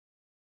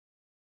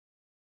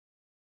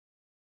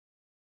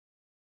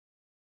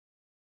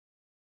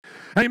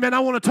Amen. I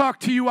want to talk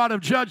to you out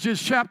of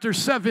Judges chapter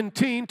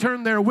 17.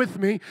 Turn there with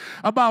me.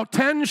 About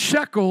 10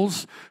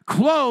 shekels,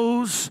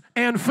 clothes,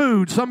 and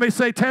food. Somebody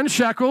say 10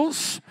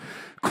 shekels,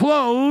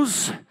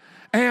 clothes,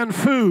 and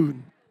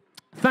food.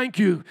 Thank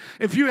you.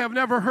 If you have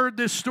never heard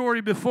this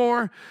story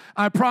before,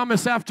 I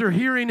promise after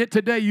hearing it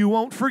today, you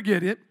won't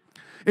forget it.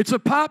 It's a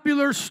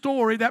popular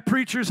story that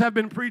preachers have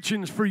been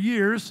preaching for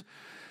years.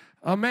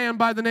 A man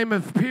by the name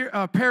of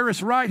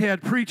Paris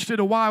Whitehead preached it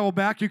a while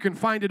back. You can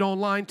find it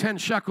online, 10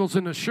 shekels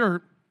in a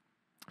shirt.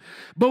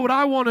 But what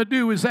I want to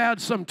do is add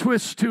some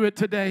twists to it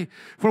today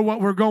for what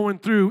we're going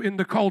through in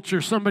the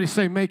culture. Somebody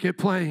say, make it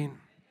plain.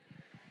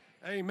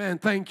 Amen.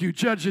 Thank you.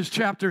 Judges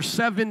chapter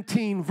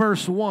 17,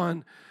 verse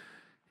 1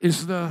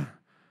 is the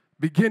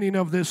beginning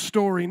of this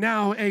story.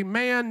 Now, a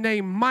man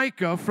named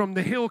Micah from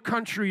the hill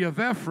country of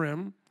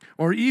Ephraim,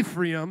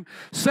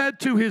 said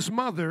to his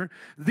mother,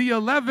 the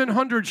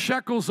 1,100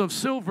 shekels of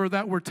silver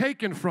that were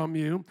taken from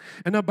you,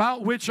 and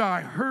about which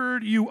I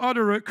heard you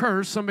utter a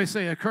curse. Somebody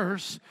say a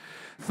curse.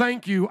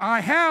 Thank you.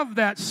 I have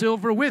that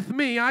silver with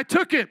me. I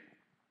took it.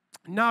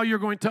 Now you're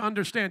going to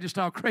understand just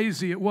how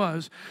crazy it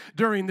was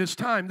during this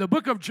time. The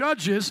book of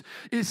Judges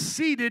is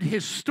seated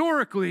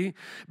historically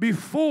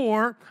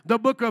before the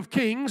book of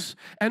Kings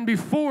and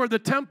before the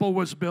temple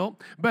was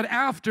built, but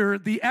after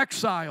the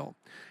exile.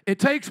 It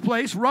takes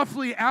place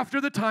roughly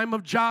after the time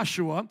of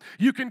Joshua.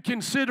 You can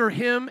consider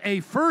him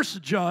a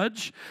first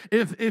judge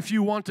if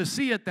you want to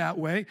see it that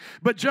way.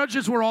 But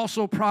judges were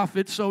also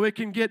prophets, so it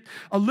can get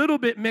a little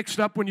bit mixed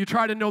up when you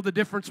try to know the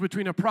difference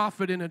between a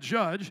prophet and a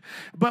judge.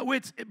 But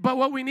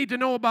what we need to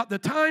know about the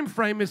time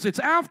frame is it's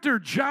after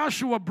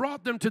Joshua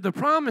brought them to the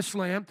promised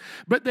land,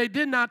 but they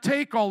did not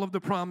take all of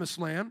the promised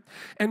land.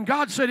 And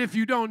God said, if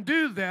you don't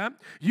do that,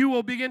 you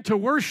will begin to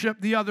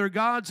worship the other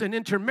gods and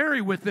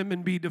intermarry with them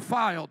and be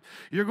defiled.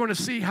 You're going to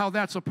see how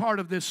that's a part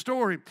of this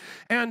story.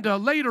 And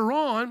later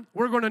on,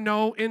 we're going to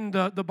know in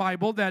the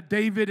Bible that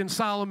David and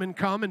Solomon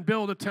come and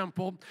build a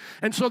temple.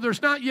 And so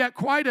there's not yet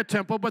quite a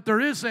temple, but there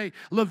is a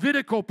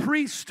Levitical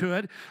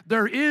priesthood.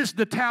 There is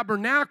the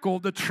tabernacle,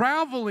 the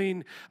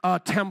traveling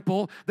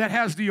temple that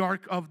has the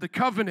Ark of the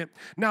Covenant.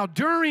 Now,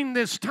 during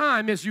this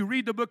time, as you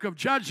read the book of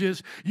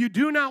Judges, you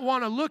do not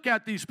want to look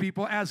at these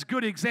people as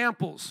good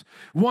examples.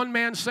 One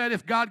man said,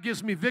 if God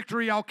gives me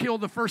victory, I'll kill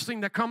the first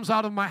thing that comes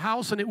out of my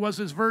house, and it was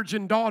his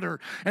virgin daughter.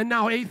 And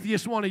now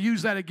atheists want to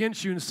use that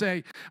against you and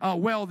say,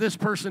 well, this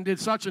person did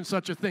such and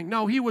such a thing.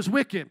 No, he was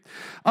wicked.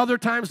 Other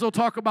times they'll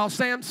talk about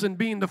Samson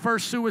being the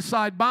first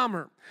suicide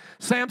bomber.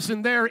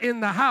 Samson there in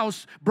the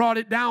house brought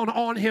it down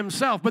on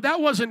himself. But that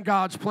wasn't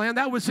God's plan.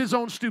 That was his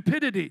own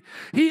stupidity.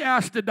 He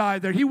asked to die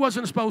there. He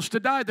wasn't supposed to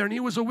die there, and he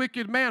was a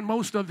wicked man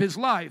most of his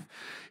life.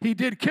 He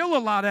did kill a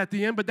lot at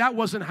the end, but that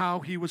wasn't how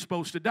he was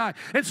supposed to die.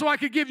 And so I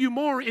could give you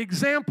more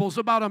examples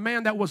about a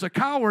man that was a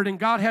coward, and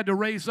God had to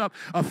raise up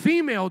a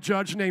female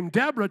judge named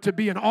Deborah to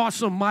be an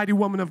awesome, mighty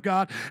woman of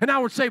God. And I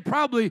would say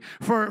probably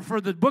for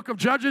the book of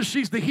Judges,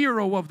 she's the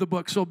hero of the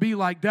book, so be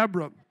like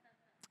Deborah.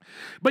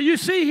 But you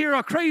see here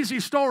a crazy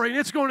story, and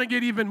it's going to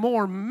get even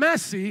more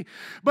messy.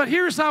 But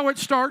here's how it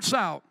starts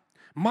out.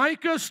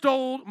 Micah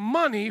stole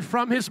money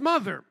from his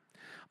mother,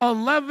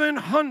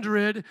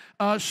 1,100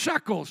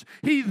 shekels.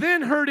 He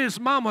then heard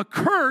his mama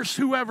curse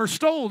whoever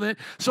stole it,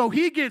 so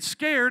he gets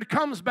scared,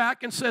 comes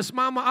back and says,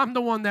 Mama, I'm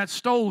the one that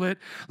stole it.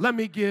 Let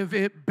me give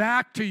it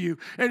back to you.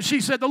 And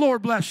she said, the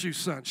Lord bless you,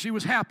 son. She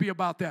was happy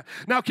about that.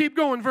 Now keep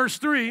going, verse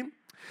 3.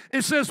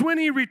 It says, when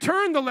he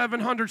returned the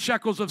 1,100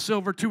 shekels of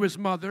silver to his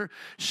mother,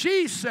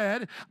 she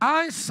said,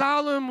 I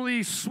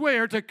solemnly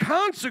swear to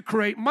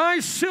consecrate my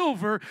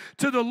silver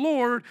to the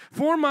Lord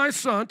for my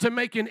son to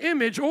make an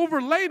image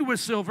overlaid with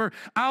silver.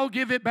 I'll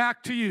give it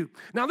back to you.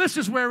 Now, this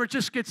is where it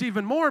just gets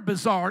even more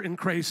bizarre and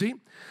crazy.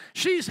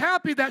 She's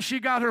happy that she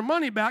got her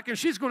money back, and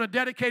she's going to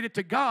dedicate it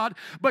to God,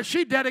 but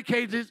she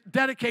dedicates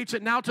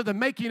it now to the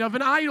making of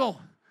an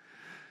idol.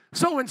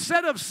 So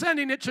instead of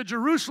sending it to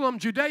Jerusalem,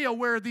 Judea,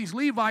 where these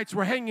Levites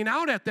were hanging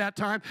out at that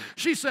time,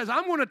 she says,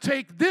 I'm going to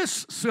take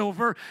this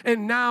silver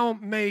and now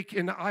make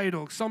an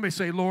idol. Somebody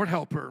say, Lord,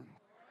 help her.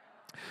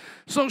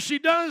 So she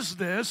does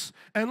this,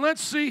 and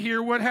let's see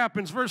here what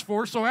happens. Verse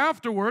 4, so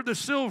afterward, the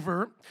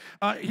silver,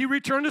 he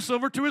returned the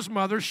silver to his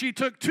mother. She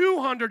took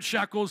 200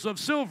 shekels of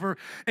silver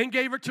and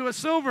gave it to a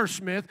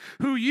silversmith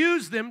who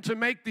used them to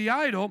make the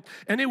idol,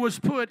 and it was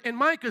put in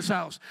Micah's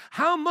house.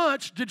 How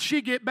much did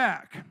she get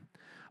back?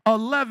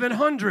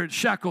 1,100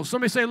 shekels.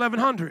 Somebody say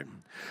 1,100.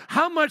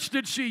 How much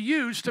did she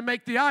use to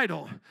make the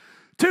idol?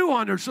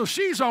 200. So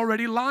she's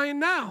already lying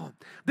now.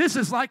 This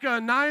is like a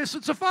Ananias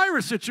and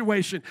Sapphira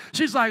situation.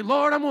 She's like,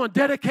 Lord, I'm going to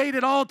dedicate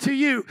it all to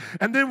you.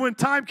 And then when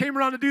time came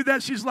around to do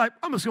that, she's like,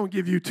 I'm just going to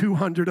give you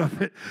 200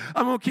 of it.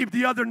 I'm going to keep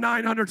the other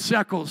 900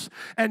 shekels.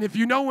 And if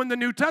you know in the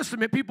New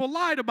Testament, people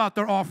lied about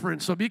their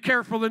offerings. So be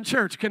careful in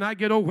church. Can I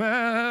get a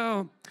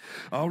well?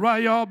 All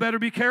right, y'all better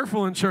be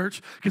careful in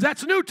church, because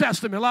that's the New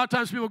Testament. A lot of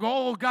times people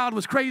go, oh, God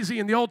was crazy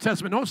in the Old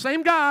Testament. No,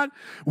 same God.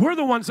 We're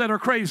the ones that are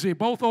crazy,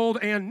 both Old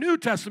and New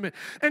Testament.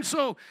 And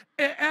so so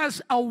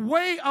as a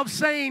way of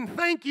saying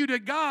thank you to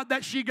God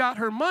that she got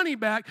her money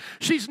back,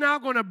 she's now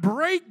going to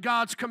break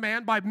God's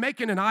command by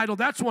making an idol.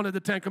 That's one of the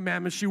 10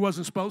 commandments she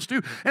wasn't supposed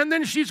to. And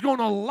then she's going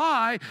to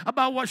lie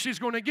about what she's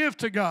going to give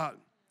to God.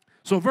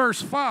 So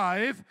verse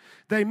 5,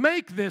 they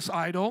make this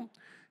idol,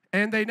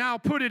 and they now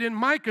put it in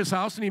Micah's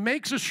house, and he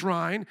makes a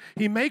shrine.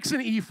 He makes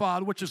an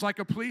ephod, which is like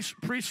a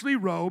priestly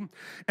robe,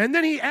 and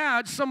then he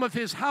adds some of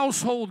his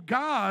household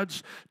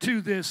gods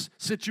to this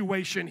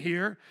situation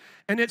here.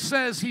 And it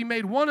says he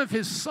made one of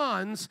his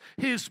sons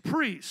his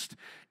priest.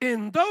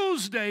 In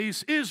those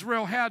days,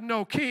 Israel had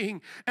no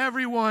king.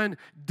 Everyone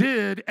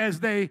did as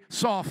they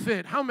saw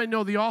fit. How many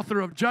know the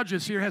author of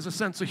Judges here has a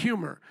sense of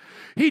humor?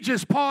 He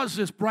just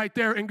pauses right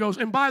there and goes,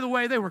 and by the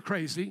way, they were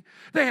crazy.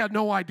 They had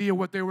no idea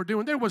what they were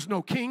doing. There was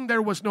no king.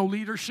 There was no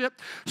leadership.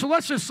 So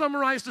let's just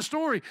summarize the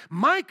story.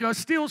 Micah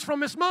steals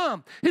from his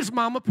mom. His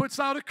mama puts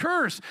out a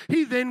curse.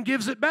 He then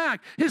gives it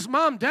back. His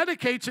mom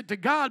dedicates it to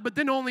God, but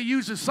then only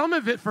uses some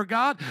of it for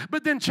God,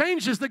 but then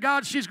changes the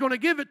God she's going to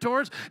give it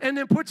towards, and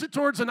then puts it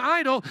towards an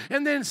idol,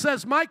 and then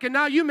says, Micah,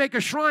 now you make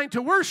a shrine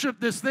to worship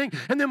this thing.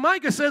 And then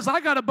Micah says,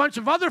 I got a bunch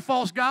of other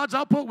false gods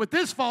I'll put with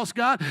this false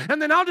god, and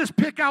then I'll just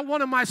pick out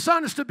one of my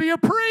sons to be a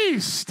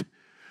priest.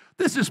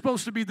 This is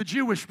supposed to be the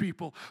Jewish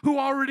people who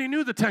already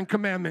knew the 10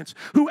 Commandments,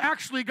 who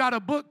actually got a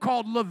book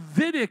called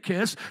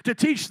Leviticus to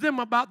teach them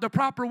about the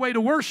proper way to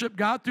worship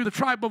God through the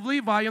tribe of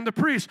Levi and the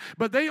priests.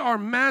 But they are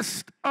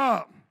messed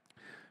up.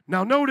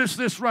 Now notice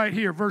this right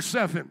here, verse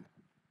 7.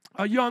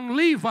 A young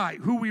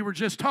Levite, who we were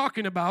just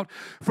talking about,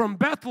 from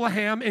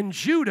Bethlehem in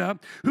Judah,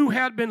 who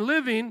had been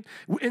living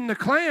in the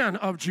clan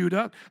of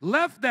Judah,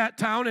 left that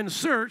town in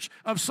search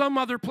of some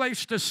other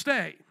place to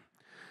stay.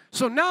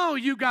 So now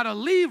you got a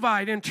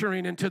Levite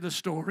entering into the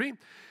story,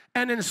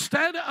 and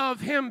instead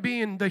of him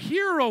being the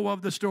hero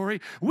of the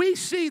story, we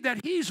see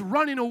that he's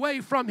running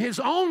away from his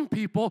own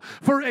people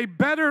for a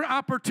better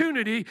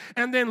opportunity.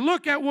 And then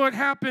look at what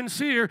happens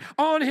here.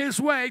 On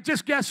his way,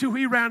 just guess who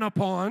he ran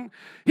upon?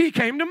 He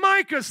came to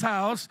Micah's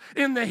house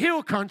in the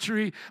hill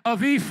country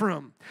of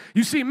Ephraim.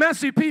 You see,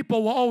 messy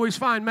people will always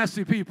find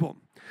messy people.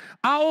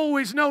 I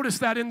always notice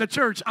that in the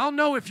church. I'll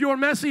know if you're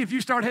messy if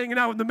you start hanging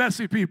out with the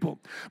messy people.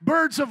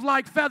 Birds of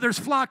like feathers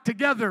flock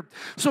together.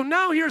 So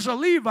now here's a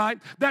Levite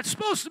that's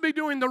supposed to be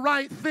doing the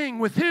right thing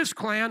with his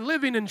clan,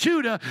 living in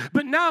Judah,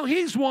 but now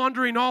he's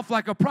wandering off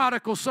like a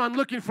prodigal son,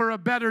 looking for a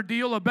better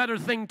deal, a better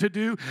thing to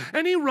do,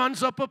 and he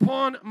runs up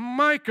upon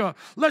Micah.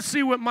 Let's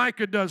see what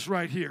Micah does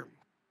right here.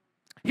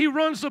 He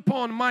runs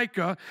upon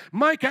Micah.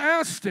 Micah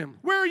asked him,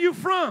 where are you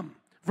from?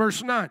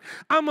 Verse 9,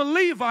 I'm a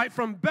Levite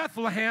from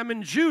Bethlehem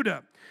in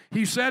Judah.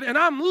 He said, and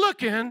I'm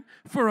looking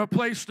for a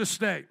place to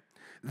stay.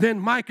 Then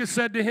Micah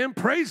said to him,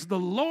 praise the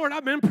Lord,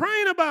 I've been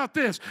praying about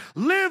this.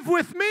 Live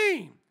with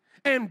me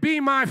and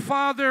be my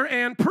father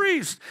and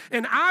priest,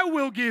 and I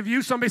will give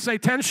you, somebody say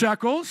 10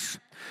 shekels,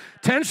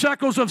 10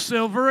 shekels of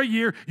silver a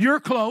year, your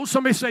clothes,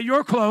 somebody say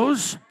your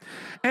clothes,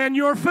 and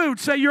your food,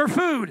 say your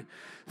food.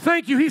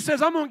 Thank you. He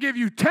says, I'm going to give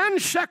you 10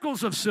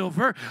 shekels of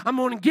silver. I'm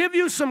going to give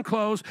you some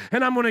clothes,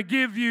 and I'm going to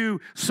give you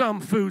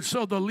some food.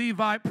 So the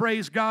Levite,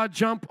 praise God,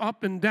 jumped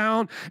up and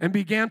down and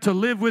began to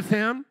live with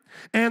him.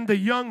 And the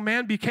young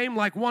man became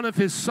like one of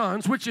his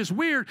sons, which is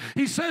weird.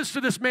 He says to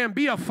this man,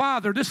 be a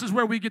father. This is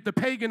where we get the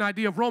pagan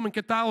idea of Roman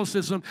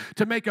Catholicism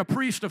to make a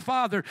priest a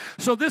father.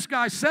 So this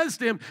guy says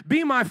to him,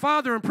 be my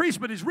father and priest,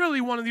 but he's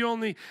really one of the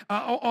only,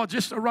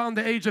 just around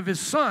the age of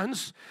his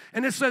sons.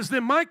 And it says,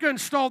 then Micah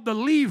installed the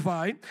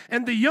Levite,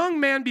 and the young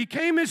man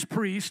became his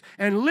priest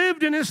and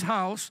lived in his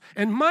house.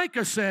 And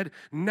Micah said,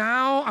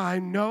 now I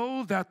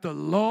know that the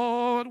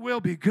Lord will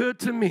be good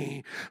to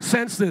me,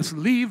 since this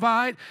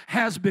Levite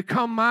has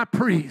become my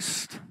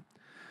priest.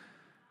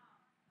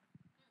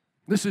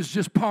 This is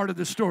just part of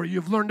the story.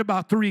 You've learned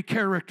about 3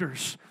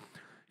 characters.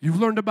 You've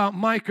learned about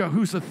Micah,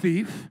 who's a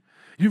thief.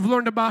 You've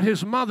learned about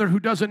his mother,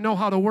 who doesn't know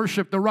how to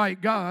worship the right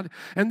God.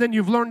 And then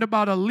you've learned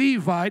about a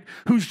Levite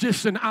who's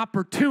just an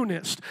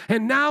opportunist.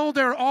 And now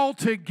they're all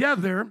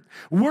together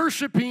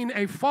worshiping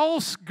a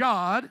false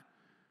god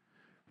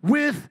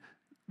with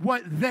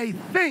what they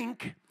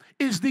think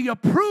is the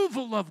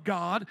approval of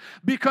God,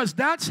 because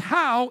that's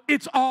how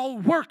it's all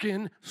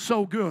working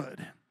so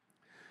good.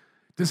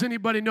 Does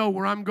anybody know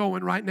where I'm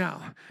going right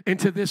now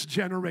into this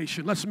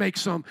generation? Let's make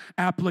some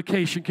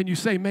application. Can you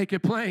say, make it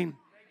plain?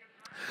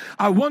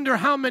 I wonder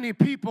how many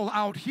people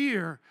out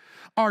here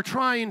are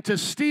trying to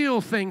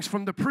steal things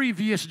from the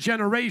previous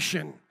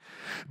generation,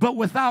 but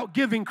without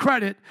giving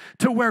credit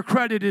to where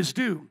credit is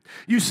due.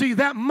 You see,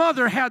 that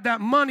mother had that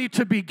money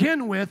to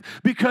begin with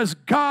because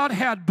God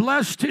had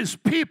blessed his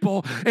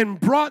people and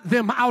brought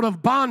them out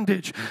of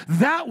bondage.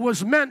 That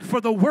was meant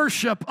for the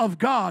worship of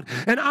God.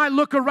 And I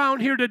look around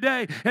here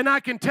today, and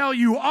I can tell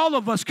you, all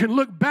of us can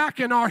look back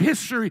in our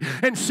history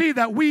and see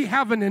that we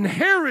have an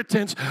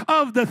inheritance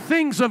of the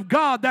things of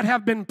God that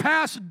have been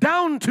passed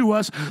down to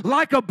us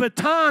like a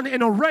baton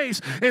in a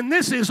race. And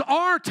this is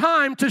our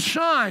time to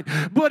shine.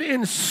 But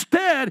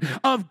instead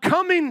of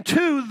coming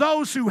to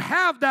those who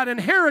have that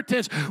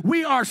inheritance,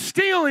 we are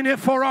stealing it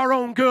for our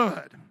own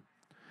good.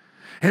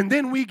 And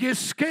then we get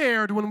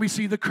scared when we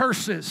see the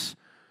curses.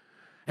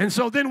 And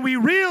so then we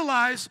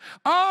realize,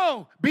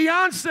 oh,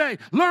 Beyonce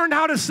learned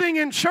how to sing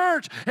in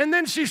church, and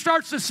then she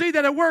starts to see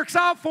that it works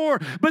out for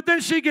her, but then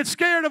she gets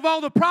scared of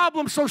all the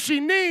problems, so she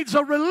needs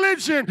a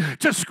religion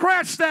to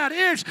scratch that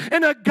itch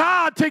and a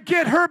God to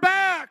get her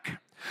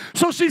back.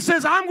 So she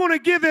says, I'm going to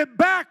give it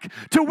back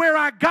to where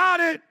I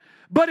got it,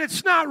 but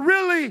it's not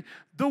really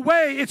the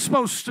way it's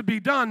supposed to be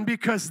done,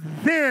 because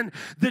then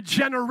the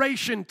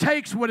generation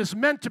takes what is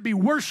meant to be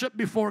worshiped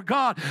before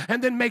God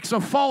and then makes a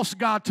false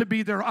God to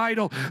be their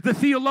idol. The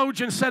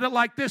theologian said it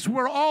like this: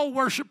 we're all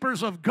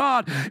worshipers of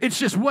God. It's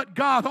just, what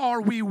God are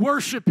we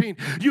worshiping?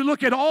 You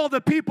look at all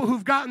the people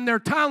who've gotten their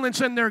talents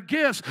and their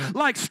gifts,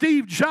 like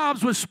Steve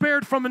Jobs was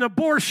spared from an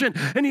abortion,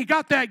 and he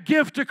got that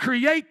gift to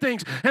create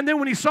things. And then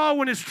when he saw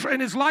when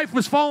his life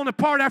was falling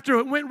apart after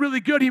it went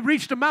really good, he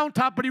reached a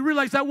mountaintop, but he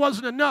realized that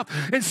wasn't enough.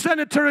 Instead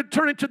of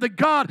turning to the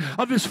God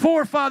of his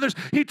forefathers,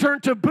 he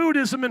turned to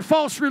Buddhism and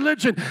false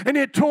religion, and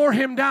it tore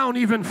him down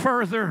even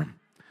further.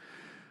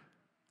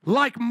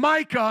 Like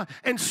Micah,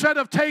 instead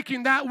of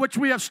taking that which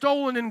we have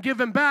stolen and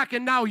given back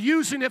and now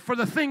using it for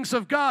the things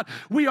of God,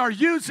 we are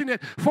using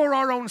it for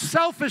our own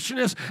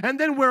selfishness, and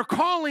then we're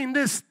calling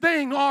this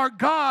thing our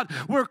God.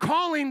 We're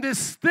calling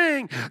this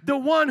thing the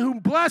one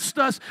who blessed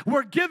us.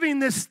 We're giving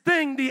this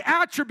thing the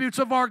attributes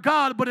of our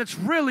God, but it's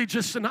really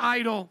just an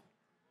idol.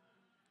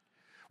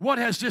 What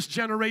has this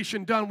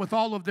generation done with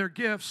all of their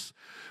gifts,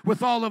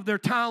 with all of their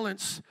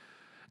talents?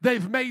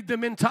 They've made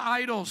them into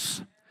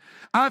idols.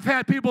 I've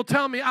had people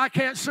tell me, I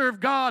can't serve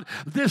God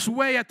this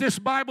way at this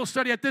Bible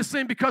study, at this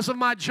thing, because of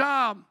my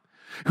job.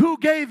 Who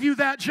gave you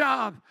that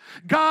job?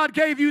 God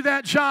gave you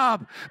that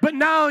job. But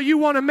now you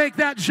want to make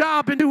that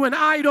job into an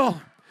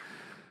idol.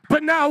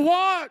 But now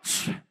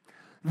watch.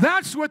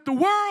 That's what the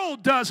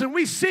world does, and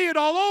we see it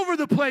all over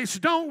the place,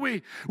 don't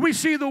we? We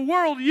see the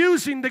world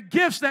using the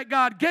gifts that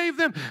God gave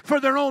them for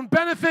their own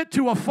benefit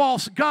to a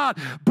false God.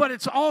 But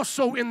it's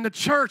also in the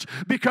church,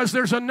 because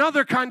there's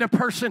another kind of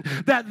person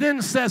that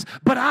then says,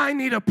 but I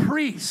need a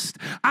priest.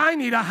 I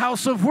need a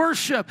house of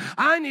worship.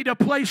 I need a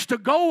place to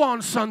go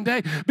on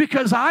Sunday,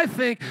 because I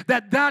think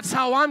that that's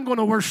how I'm going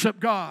to worship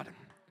God.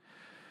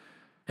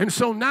 And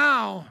so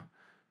now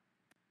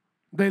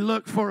they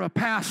look for a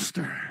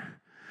pastor.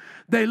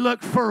 They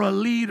look for a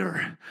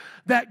leader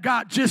that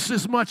got just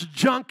as much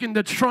junk in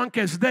the trunk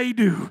as they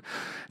do.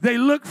 They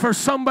look for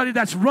somebody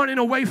that's running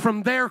away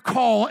from their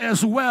call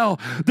as well.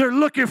 They're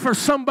looking for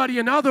somebody,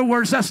 in other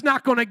words, that's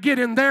not going to get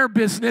in their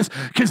business,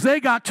 because they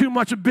got too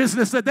much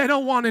business that they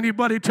don't want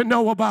anybody to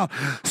know about.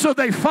 So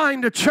they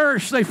find a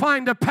church, they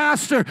find a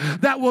pastor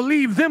that will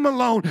leave them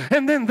alone,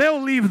 and then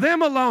they'll leave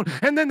them alone,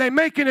 and then they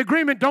make an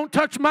agreement: don't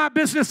touch my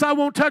business, I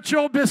won't touch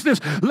your business.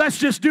 Let's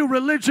just do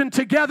religion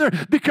together,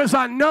 because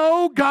I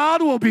know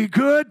God will be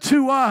good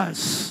to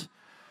us.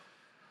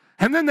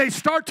 And then they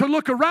start to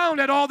look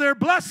around at all their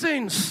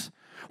blessings.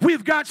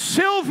 We've got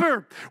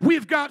silver,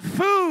 we've got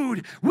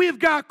food, we've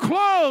got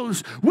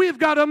clothes, we've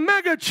got a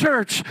mega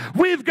church,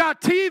 we've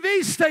got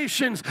TV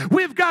stations,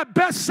 we've got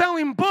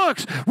best-selling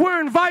books,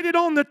 we're invited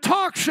on the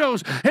talk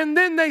shows. And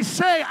then they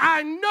say,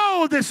 I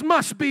know this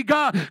must be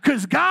God,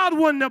 because God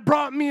wouldn't have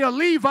brought me a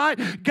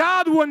Levite,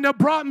 God wouldn't have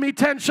brought me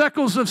 10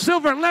 shekels of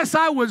silver unless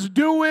I was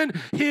doing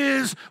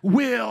His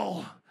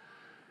will.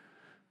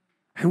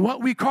 And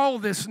what we call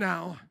this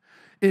now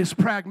is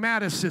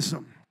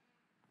pragmaticism.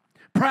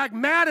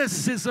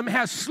 Pragmaticism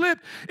has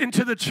slipped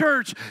into the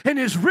church and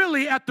is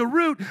really at the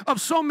root of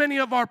so many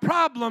of our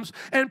problems.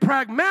 And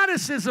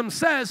pragmaticism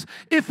says,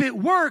 if it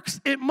works,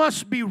 it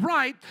must be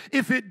right.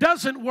 If it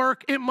doesn't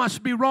work, it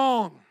must be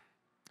wrong.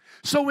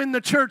 So in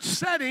the church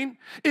setting,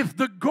 if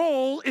the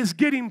goal is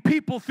getting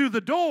people through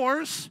the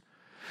doors,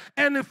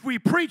 and if we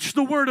preach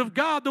the Word of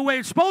God the way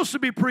it's supposed to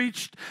be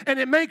preached, and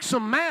it makes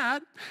them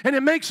mad, and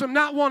it makes them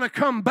not want to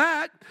come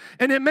back,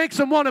 and it makes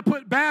them want to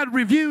put bad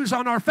reviews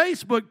on our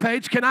Facebook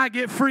page, can I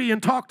get free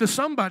and talk to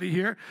somebody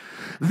here?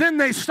 Then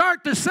they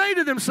start to say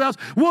to themselves,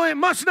 well, it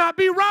must not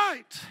be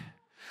right.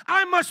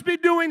 I must be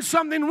doing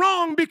something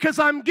wrong because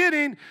I'm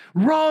getting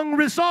wrong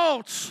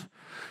results.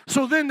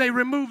 So then they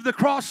remove the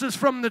crosses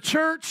from the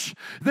church.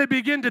 They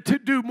begin to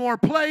do more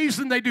plays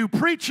than they do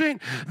preaching.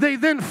 They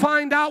then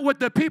find out what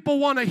the people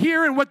want to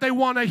hear, and what they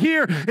want to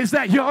hear is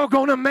that you're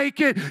going to make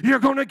it. You're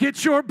going to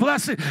get your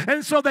blessing.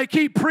 And so they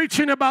keep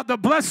preaching about the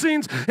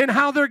blessings and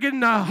how they're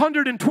getting a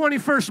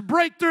 121st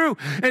breakthrough.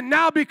 And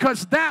now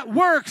because that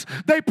works,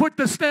 they put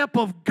the stamp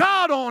of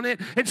God on it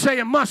and say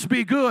it must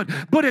be good.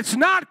 But it's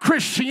not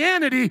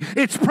Christianity,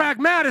 it's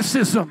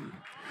pragmaticism.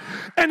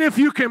 And if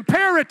you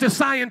compare it to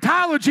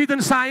Scientology, then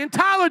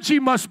Scientology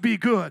must be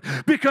good,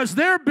 because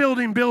they're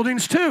building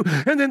buildings too.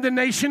 And then the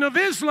Nation of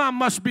Islam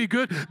must be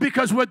good,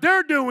 because what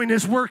they're doing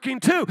is working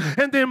too.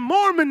 And then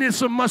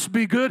Mormonism must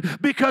be good,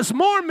 because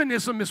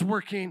Mormonism is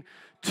working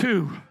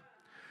too.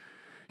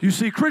 You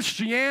see,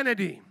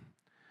 Christianity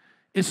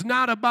is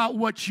not about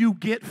what you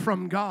get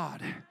from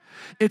God.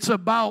 It's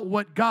about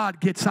what God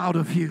gets out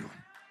of you.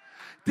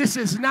 This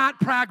is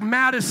not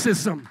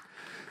pragmaticism.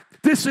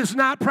 This is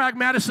not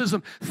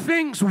pragmatism.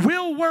 Things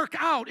will work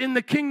out in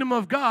the kingdom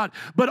of God,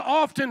 but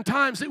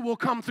oftentimes it will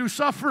come through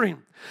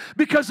suffering.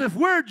 Because if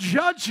we're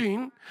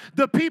judging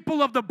the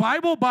people of the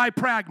Bible by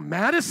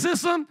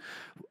pragmatism,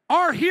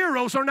 our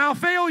heroes are now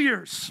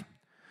failures.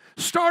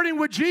 Starting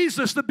with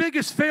Jesus, the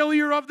biggest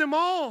failure of them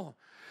all.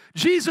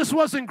 Jesus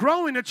wasn't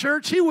growing a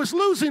church, he was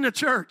losing a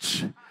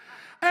church.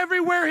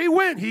 Everywhere he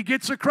went, he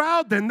gets a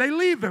crowd, then they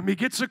leave him. He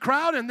gets a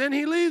crowd, and then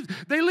they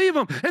leave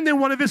him. And then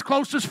one of his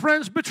closest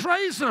friends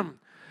betrays him.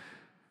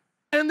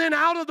 And then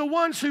out of the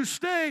ones who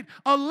stayed,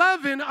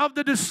 11 of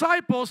the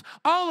disciples,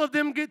 all of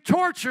them get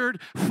tortured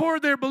for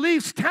their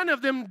beliefs. 10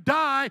 of them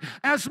die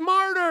as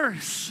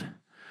martyrs.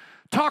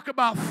 Talk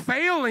about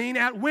failing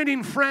at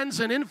winning friends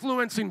and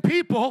influencing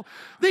people.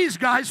 These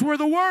guys were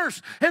the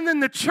worst. And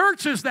then the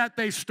churches that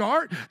they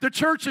start, the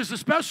churches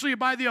especially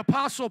by the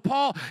Apostle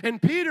Paul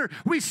and Peter,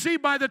 we see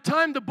by the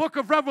time the book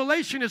of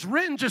Revelation is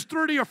written, just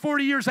 30 or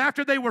 40 years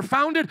after they were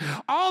founded,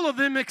 all of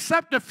them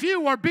except a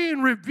few are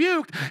being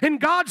rebuked. And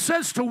God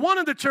says to one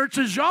of the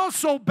churches, y'all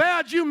so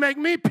bad you make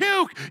me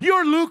puke.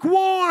 You're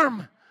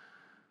lukewarm.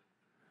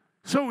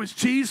 So is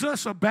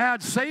Jesus a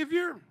bad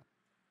Savior?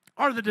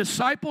 Are the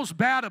disciples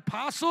bad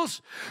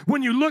apostles?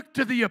 When you look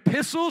to the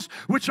epistles,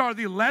 which are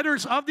the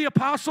letters of the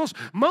apostles,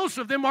 most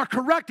of them are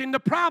correcting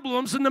the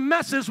problems and the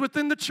messes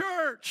within the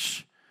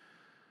church.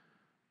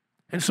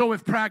 And so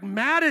if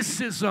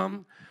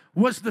pragmatism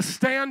was the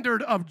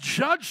standard of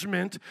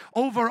judgment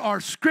over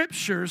our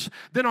scriptures,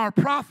 then our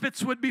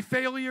prophets would be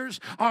failures,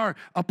 our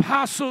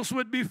apostles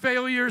would be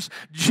failures,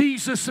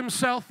 Jesus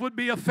himself would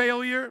be a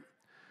failure.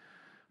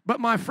 But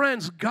my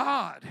friends,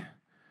 God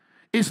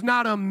is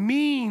not a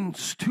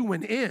means to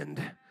an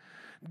end.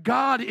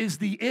 God is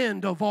the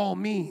end of all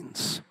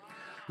means.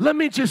 Let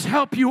me just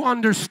help you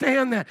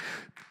understand that.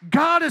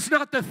 God is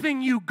not the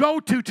thing you go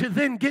to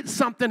then get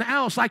something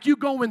else, like you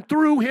going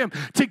through him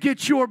to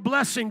get your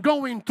blessing,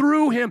 going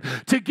through him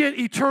to get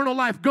eternal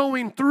life,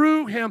 going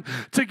through him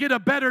to get a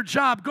better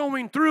job,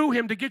 going through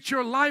him to get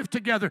your life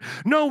together.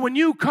 No, when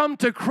you come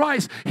to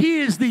Christ, he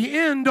is the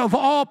end of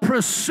all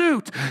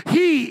pursuit.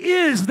 He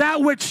is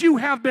that which you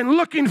have been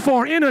looking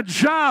for in a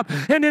job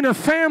and in a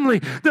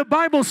family. The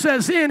Bible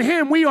says in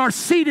him we are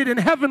seated in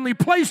heavenly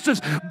places,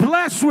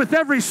 blessed with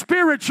every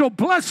spiritual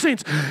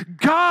blessings.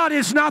 God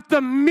is not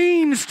the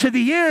means to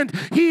the end.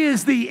 He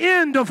is the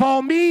end of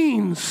all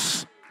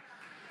means.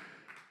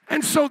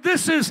 And so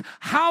this is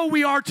how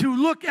we are to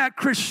look at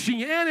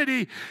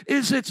Christianity,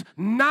 is it's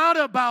not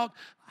about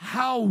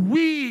how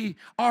we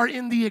are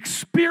in the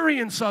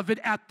experience of it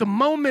at the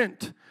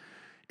moment.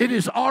 It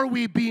is, are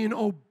we being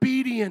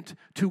obedient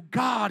to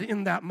God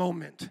in that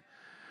moment?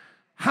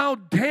 How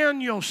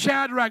Daniel,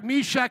 Shadrach,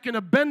 Meshach, and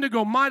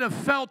Abednego might have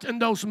felt in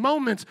those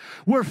moments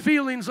were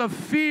feelings of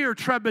fear,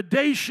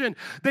 trepidation.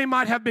 They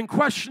might have been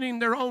questioning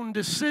their own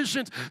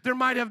decisions. There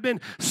might have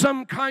been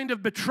some kind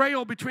of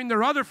betrayal between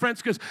their other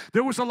friends because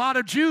there was a lot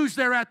of Jews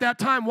there at that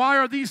time. Why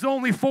are these the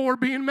only 4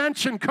 being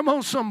mentioned? Come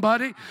on,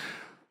 somebody.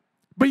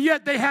 But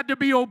yet they had to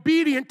be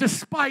obedient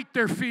despite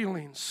their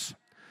feelings.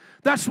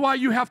 That's why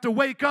you have to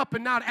wake up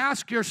and not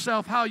ask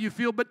yourself how you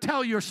feel, but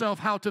tell yourself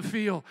how to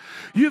feel.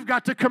 You've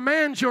got to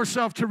command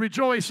yourself to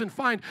rejoice and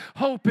find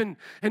hope and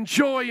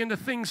joy in the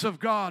things of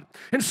God.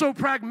 And so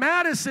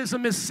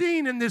pragmatism is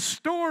seen in this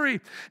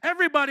story.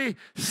 Everybody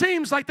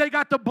seems like they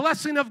got the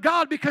blessing of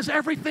God because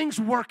everything's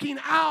working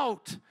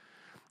out.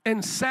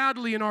 And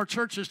sadly, in our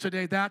churches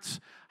today,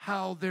 that's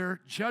how they're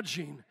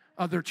judging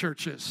other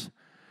churches.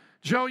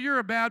 Joe, you're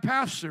a bad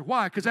pastor.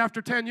 Why? Because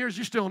after 10 years,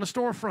 you're still in a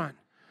storefront.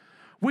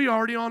 We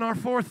already on our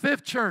 4th,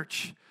 5th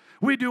church.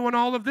 We doing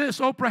all of this.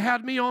 Oprah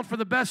had me on for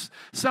the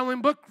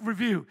best-selling book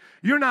review.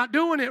 You're not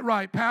doing it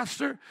right,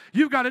 Pastor.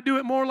 You've got to do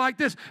it more like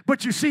this.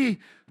 But you see,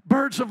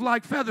 birds of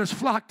like feathers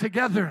flock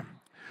together.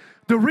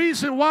 The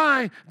reason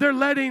why they're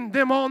letting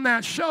them on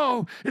that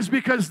show is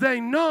because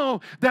they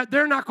know that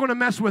they're not going to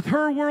mess with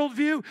her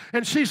worldview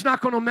and she's not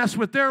going to mess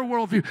with their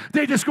worldview.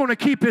 They're just going to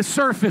keep it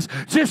surface.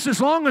 Just as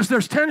long as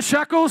there's 10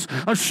 shekels,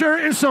 a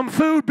shirt, and some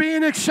food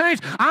being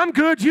exchanged, I'm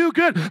good, you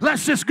good,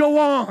 let's just go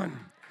on.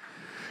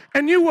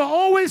 And you will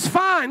always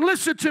find,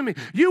 listen to me,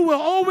 you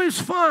will always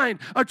find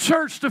a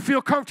church to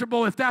feel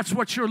comfortable if that's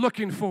what you're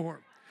looking for.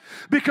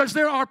 Because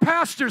there are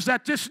pastors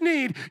that just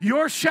need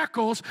your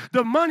shekels,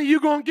 the money you're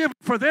going to give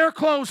for their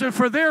clothes and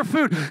for their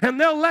food, and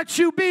they'll let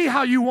you be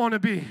how you want to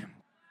be.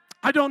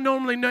 I don't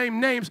normally name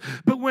names,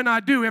 but when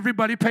I do,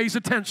 everybody pays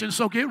attention,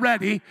 so get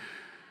ready.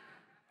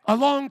 A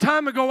long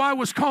time ago, I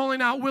was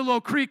calling out Willow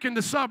Creek in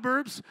the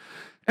suburbs,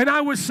 and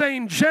I was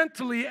saying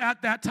gently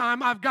at that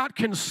time, I've got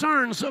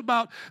concerns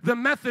about the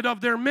method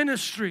of their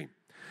ministry.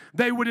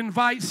 They would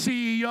invite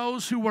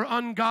CEOs who were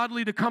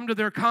ungodly to come to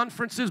their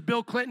conferences.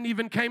 Bill Clinton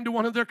even came to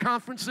one of their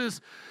conferences.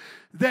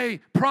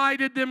 They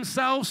prided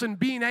themselves in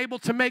being able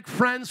to make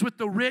friends with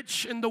the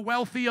rich and the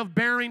wealthy of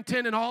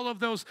Barrington and all of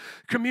those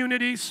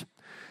communities.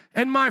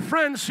 And my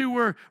friends who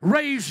were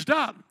raised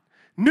up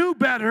knew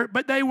better,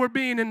 but they were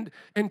being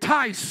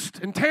enticed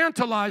and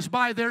tantalized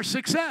by their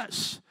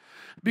success.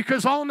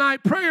 Because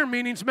all-night prayer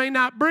meetings may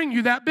not bring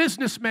you that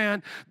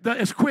businessman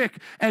as quick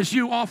as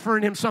you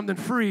offering him something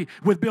free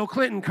with Bill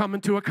Clinton coming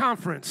to a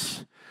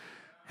conference.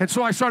 And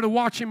so I started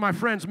watching my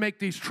friends make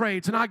these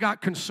trades, and I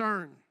got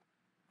concerned.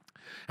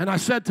 And I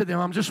said to them,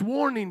 I'm just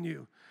warning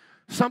you.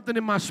 Something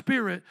in my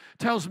spirit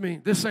tells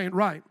me this ain't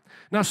right.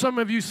 Now, some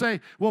of you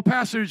say, well,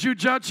 Pastor, did you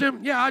judge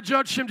him? Yeah, I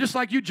judged him just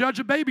like you judge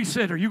a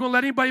babysitter. You going to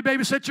let anybody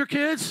babysit your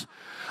kids?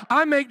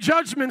 I make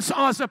judgments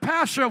as a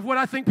pastor of what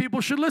I think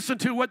people should listen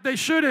to, what they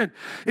shouldn't.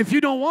 If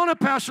you don't want a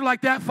pastor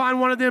like that,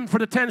 find one of them for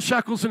the 10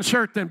 shekels and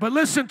shirt then. But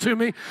listen to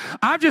me.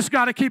 I've just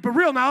got to keep it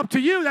real. Now, up to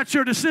you. That's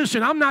your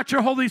decision. I'm not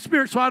your Holy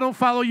Spirit, so I don't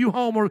follow you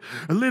home or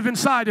live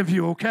inside of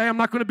you, okay? I'm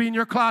not going to be in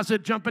your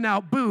closet jumping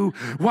out, boo,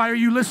 why are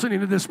you listening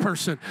to this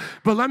person?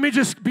 But let me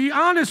just be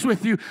honest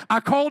with you.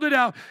 I called it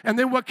out, and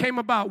then what came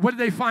about? What did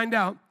they find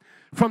out?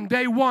 From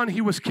day one,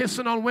 he was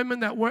kissing on women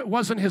that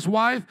wasn't his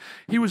wife.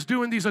 He was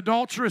doing these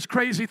adulterous,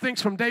 crazy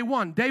things from day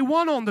one. Day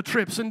one on the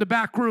trips in the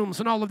back rooms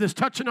and all of this,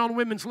 touching on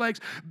women's legs,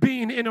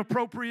 being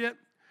inappropriate.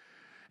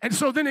 And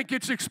so then it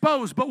gets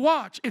exposed. But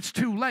watch, it's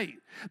too late.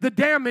 The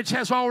damage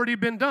has already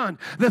been done.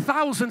 The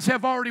thousands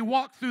have already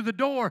walked through the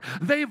door.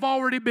 They've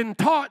already been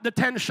taught the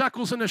 10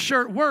 shekels in a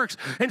shirt works.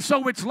 And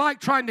so it's like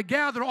trying to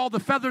gather all the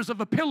feathers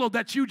of a pillow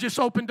that you just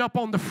opened up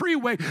on the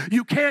freeway.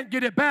 You can't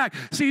get it back.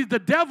 See, the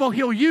devil,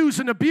 he'll use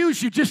and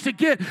abuse you just to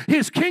get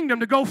his kingdom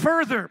to go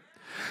further.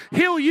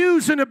 He'll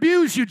use and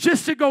abuse you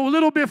just to go a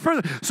little bit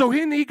further. So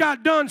he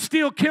got done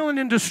still killing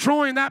and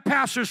destroying that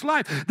pastor's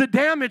life. The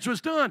damage was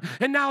done.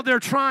 And now they're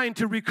trying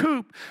to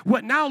recoup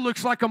what now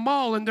looks like a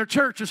mall, and their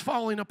church is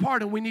falling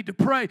apart. And we need to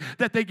pray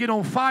that they get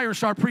on fire and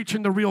start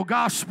preaching the real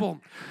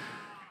gospel.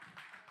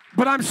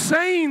 But I'm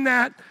saying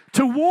that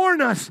to warn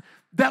us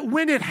that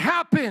when it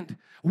happened,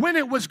 when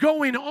it was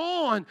going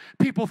on,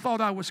 people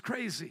thought I was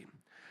crazy.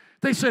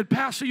 They said,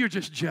 Pastor, you're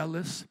just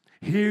jealous.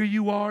 Here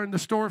you are in the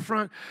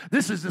storefront.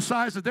 This is the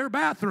size of their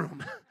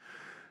bathroom.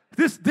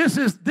 This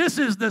is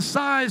the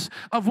size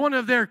of one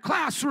of their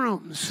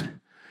classrooms.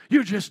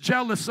 You're just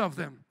jealous of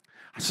them.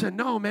 I said,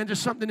 no, man,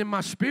 just something in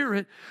my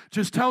spirit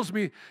just tells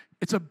me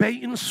it's a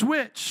bait and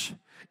switch.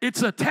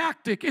 It's a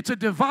tactic. It's a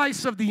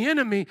device of the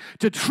enemy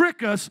to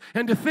trick us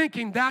into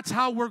thinking that's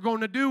how we're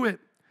going to do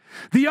it.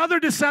 The other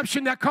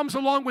deception that comes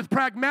along with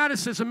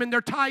pragmaticism, and they're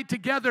tied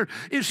together,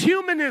 is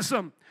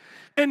humanism.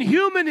 And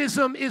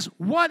humanism is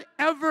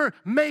whatever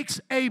makes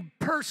a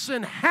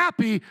person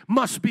happy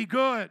must be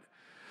good.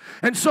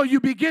 And so you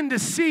begin to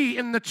see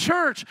in the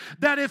church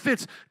that if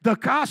it's the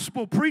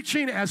gospel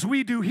preaching as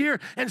we do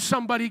here, and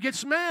somebody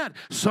gets mad,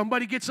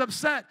 somebody gets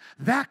upset,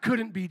 that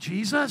couldn't be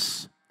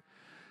Jesus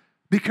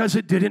because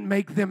it didn't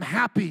make them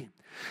happy.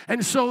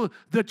 And so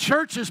the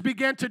churches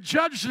began to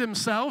judge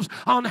themselves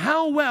on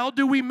how well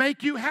do we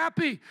make you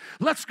happy.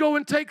 Let's go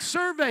and take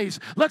surveys.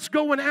 Let's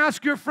go and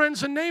ask your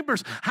friends and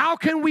neighbors, how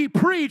can we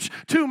preach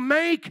to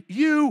make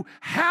you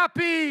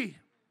happy?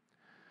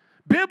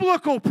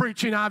 Biblical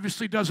preaching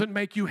obviously doesn't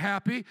make you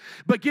happy,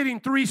 but getting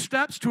 3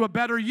 steps to a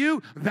better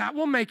you, that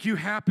will make you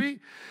happy.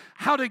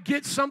 How to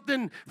get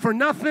something for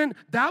nothing,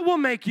 that will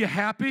make you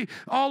happy.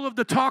 All of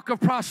the talk of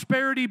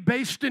prosperity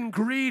based in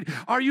greed,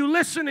 are you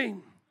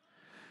listening?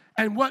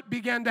 And what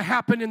began to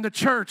happen in the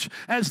church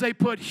as they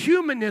put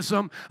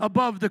humanism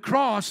above the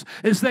cross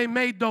is they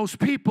made those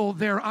people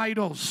their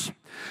idols.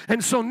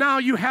 And so now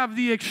you have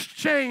the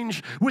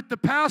exchange with the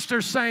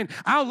pastor saying,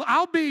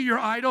 I'll be your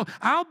idol,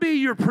 I'll be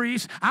your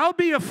priest, I'll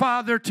be a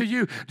father to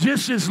you.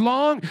 Just as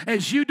long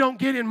as you don't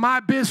get in my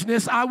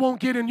business, I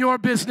won't get in your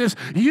business.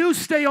 You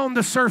stay on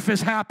the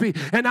surface happy,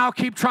 and I'll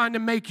keep trying to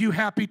make you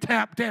happy,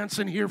 tap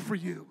dancing here for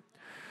you.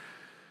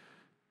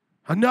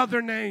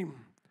 Another name.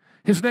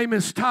 His name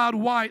is Todd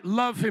White.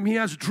 Love him. He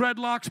has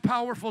dreadlocks,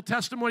 powerful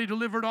testimony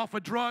delivered off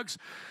of drugs.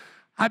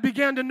 I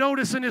began to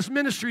notice in his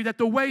ministry that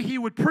the way he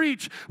would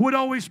preach would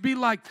always be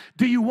like,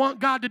 do you want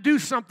God to do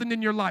something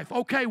in your life?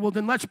 Okay, well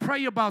then let's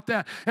pray about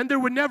that. And there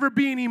would never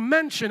be any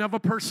mention of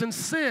a person's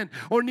sin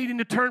or needing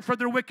to turn from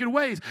their wicked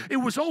ways. It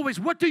was always,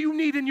 what do you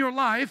need in your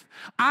life?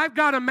 I've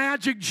got a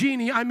magic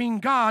genie, I mean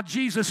God,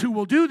 Jesus, who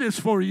will do this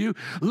for you.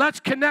 Let's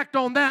connect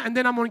on that, and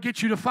then I'm going to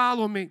get you to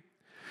follow me.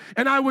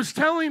 And I was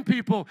telling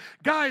people,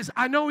 guys,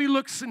 I know he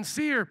looks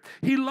sincere.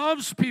 He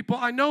loves people.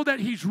 I know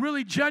that he's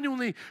really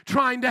genuinely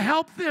trying to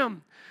help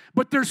them.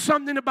 But there's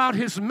something about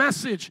his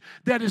message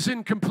that is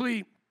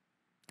incomplete.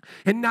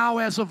 And now,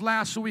 as of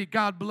last week,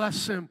 God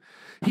bless him,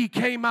 he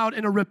came out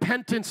in a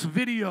repentance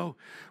video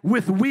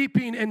with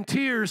weeping and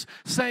tears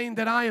saying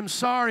that I am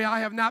sorry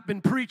I have not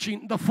been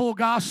preaching the full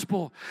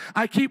gospel.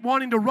 I keep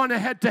wanting to run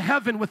ahead to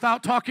heaven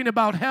without talking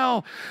about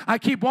hell. I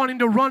keep wanting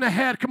to run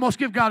ahead. Come on, let's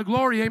give God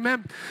glory,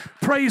 amen.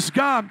 Praise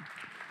God.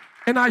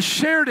 And I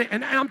shared it,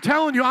 and I'm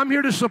telling you, I'm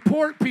here to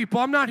support people.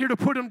 I'm not here to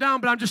put them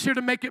down, but I'm just here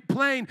to make it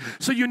plain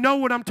so you know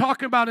what I'm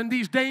talking about in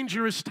these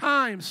dangerous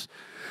times,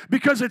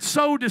 because it's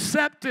so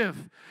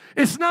deceptive.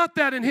 It's not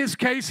that in his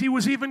case he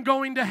was even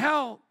going to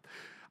hell.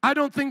 I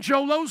don't think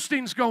Joel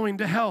Osteen's going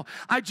to hell.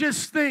 I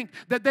just think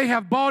that they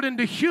have bought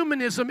into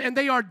humanism and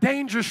they are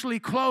dangerously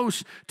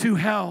close to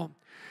hell.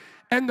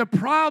 And the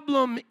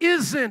problem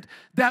isn't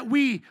that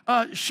we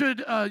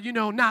should,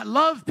 not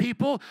love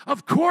people.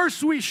 Of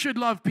course we should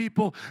love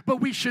people, but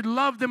we should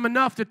love them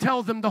enough to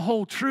tell them the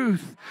whole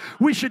truth.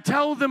 We should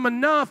tell them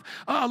enough,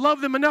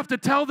 love them enough to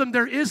tell them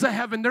there is a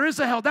heaven, there is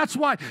a hell. That's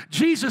why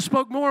Jesus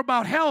spoke more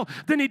about hell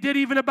than he did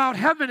even about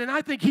heaven. And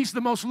I think he's the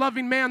most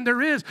loving man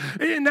there is.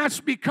 And that's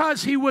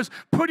because he was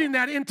putting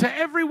that into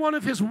every one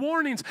of his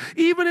warnings,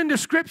 even in the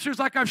scriptures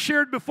like I've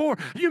shared before.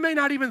 You may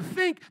not even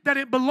think that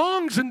it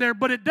belongs in there,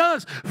 but it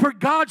does. For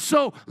God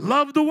so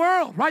loved the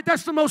world, right?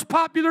 That's the most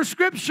popular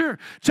scripture.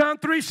 John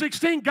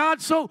 3:16, God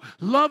so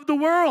loved the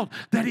world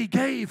that he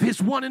gave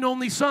his one and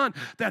only Son,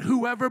 that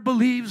whoever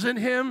believes in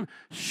him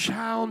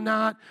shall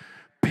not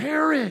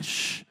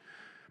perish,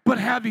 but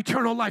have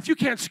eternal life. You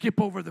can't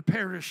skip over the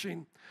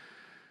perishing.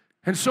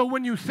 And so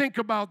when you think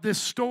about this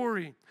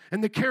story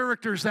and the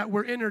characters that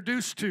we're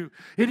introduced to,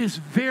 it is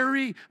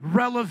very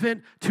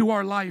relevant to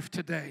our life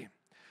today.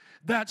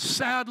 That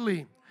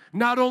sadly,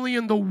 not only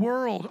in the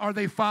world are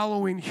they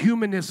following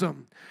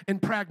humanism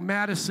and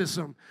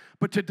pragmaticism,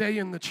 but today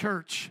in the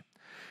church.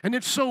 And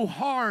it's so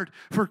hard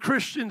for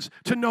Christians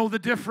to know the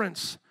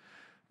difference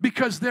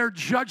because they're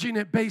judging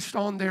it based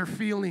on their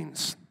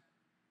feelings.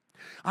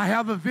 I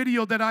have a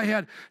video that I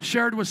had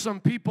shared with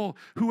some people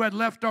who had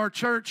left our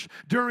church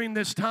during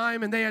this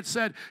time, and they had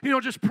said,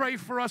 just pray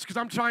for us, because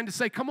I'm trying to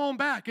say, come on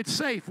back. It's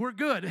safe. We're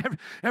good.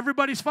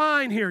 Everybody's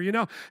fine here,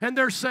 And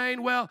they're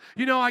saying, well,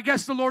 I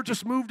guess the Lord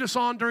just moved us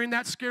on during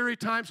that scary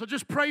time, so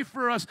just pray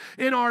for us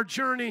in our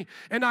journey,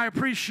 and I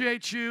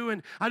appreciate you,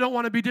 and I don't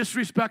want to be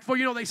disrespectful.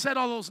 They said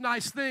all those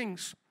nice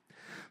things.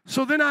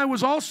 So then I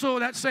was also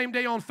that same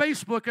day on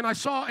Facebook, and I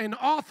saw an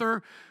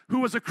author who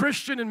was a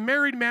Christian and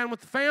married man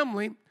with a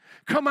family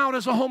come out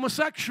as a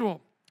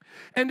homosexual.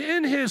 And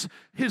in his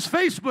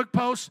Facebook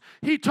post,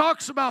 he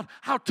talks about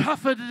how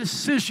tough a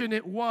decision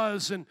it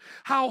was and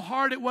how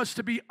hard it was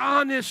to be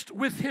honest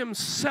with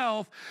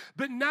himself.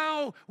 But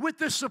now, with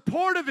the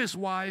support of his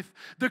wife,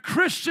 the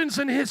Christians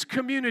in his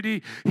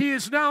community, he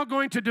is now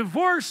going to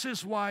divorce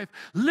his wife,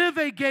 live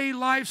a gay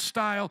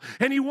lifestyle,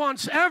 and he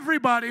wants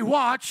everybody,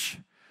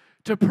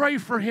 to pray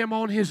for him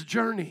on his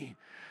journey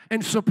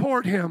and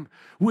support him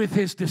with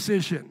his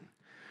decision.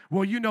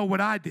 Well, you know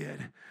what I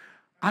did.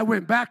 I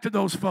went back to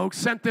those folks,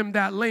 sent them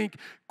that link,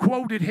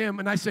 quoted him,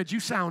 and I said, you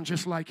sound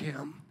just like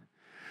him.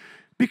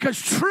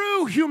 Because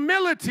true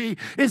humility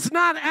is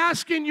not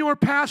asking your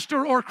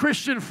pastor or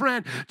Christian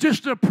friend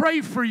just to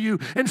pray for you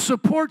and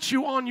support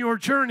you on your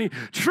journey.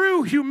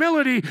 True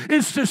humility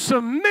is to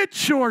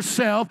submit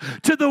yourself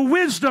to the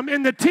wisdom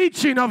and the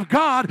teaching of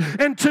God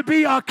and to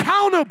be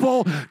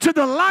accountable to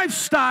the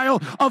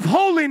lifestyle of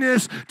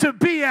holiness to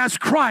be as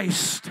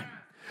Christ.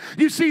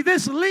 You see,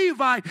 this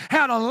Levite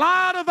had a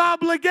lot of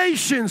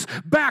obligations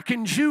back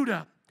in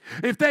Judah.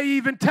 If they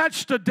even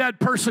touched a dead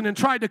person and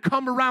tried to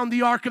come around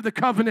the Ark of the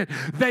Covenant,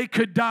 they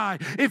could die.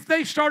 If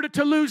they started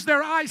to lose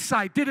their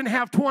eyesight, didn't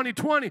have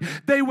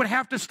 20/20, they would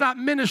have to stop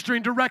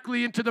ministering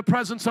directly into the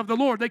presence of the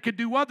Lord. They could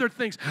do other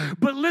things.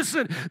 But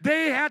listen,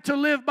 they had to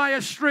live by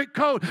a strict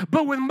code.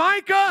 But with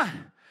Micah,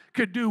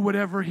 could do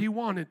whatever he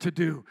wanted to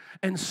do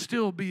and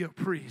still be a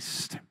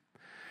priest.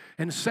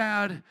 And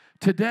sad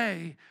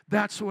today,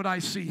 that's what I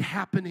see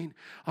happening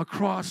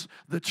across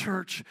the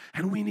church.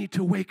 And we need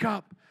to wake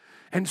up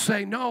and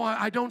say, no,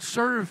 I don't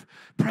serve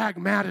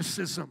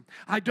pragmaticism.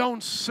 I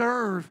don't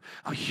serve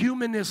a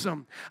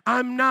humanism.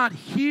 I'm not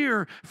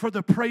here for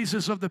the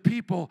praises of the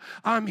people.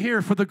 I'm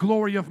here for the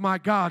glory of my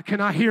God. Can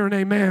I hear an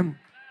amen?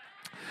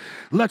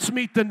 Let's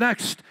meet the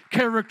next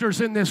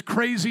characters in this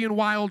crazy and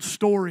wild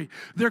story.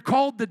 They're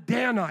called the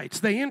Danites.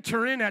 They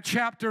enter in at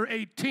chapter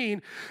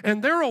 18,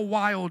 and they're a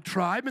wild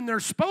tribe, and they're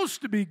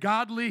supposed to be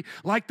godly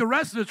like the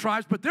rest of the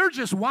tribes, but they're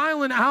just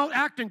wilding out,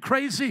 acting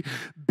crazy,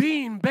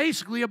 being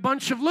basically a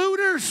bunch of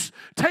looters,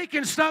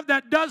 taking stuff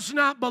that does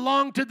not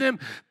belong to them,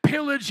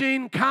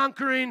 pillaging,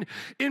 conquering,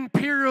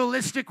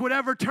 imperialistic,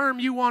 whatever term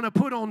you want to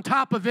put on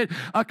top of it,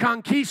 a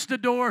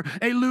conquistador,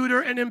 a looter,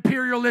 an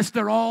imperialist,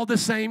 they're all the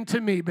same to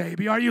me,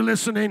 baby. Are you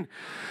listening?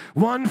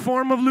 One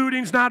form of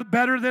looting's not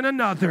better than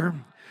another.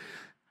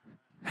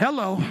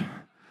 Hello.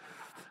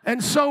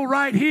 And so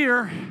right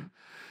here,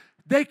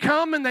 they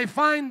come and they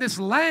find this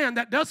land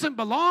that doesn't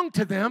belong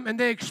to them, and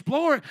they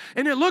explore it,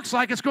 and it looks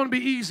like it's going to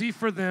be easy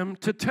for them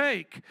to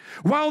take.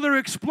 While they're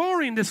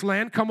exploring this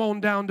land, come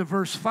on down to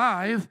verse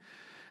 5,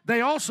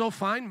 they also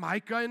find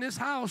Micah in his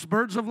house.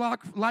 Birds of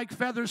like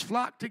feathers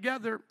flock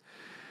together.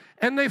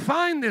 And they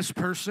find this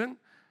person,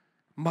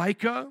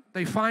 Micah.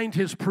 They find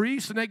his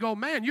priest, and they go,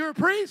 man, you're a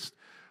priest?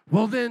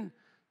 Well, then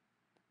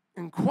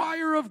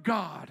inquire of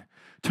God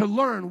to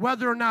learn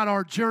whether or not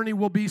our journey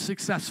will be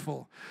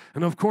successful.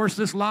 And of course,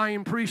 this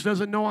lying priest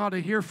doesn't know how to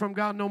hear from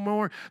God no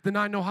more than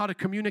I know how to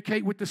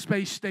communicate with the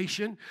space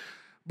station.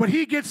 But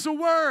he gets a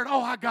word.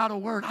 Oh, I got a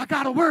word. I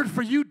got a word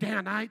for you,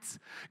 Danites.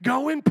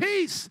 Go in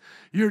peace.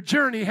 Your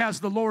journey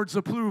has the Lord's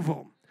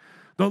approval.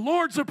 The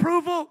Lord's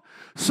approval?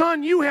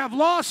 Son, you have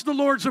lost the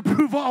Lord's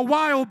approval a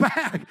while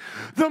back.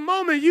 The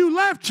moment you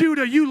left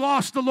Judah, you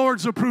lost the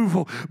Lord's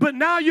approval. But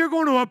now you're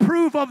going to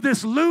approve of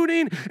this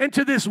looting and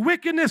to this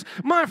wickedness.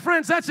 My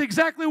friends, that's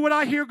exactly what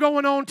I hear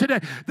going on today.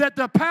 That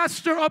the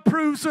pastor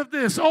approves of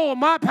this. Oh,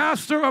 my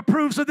pastor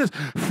approves of this.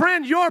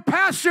 Friend, your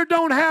pastor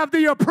don't have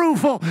the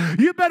approval.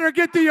 You better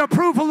get the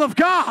approval of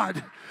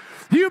God.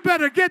 You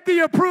better get the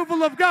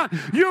approval of God.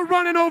 You're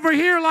running over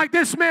here like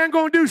this man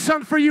going to do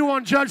something for you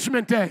on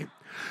Judgment Day.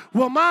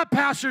 Well, my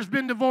pastor's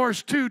been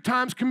divorced 2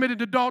 times,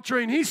 committed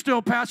adultery, and he's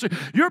still pastor.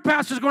 Your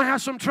pastor's going to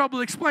have some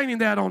trouble explaining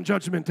that on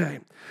Judgment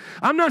Day.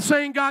 I'm not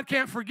saying God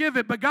can't forgive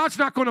it, but God's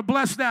not going to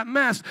bless that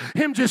mess,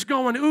 him just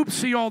going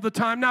oopsie all the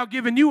time, now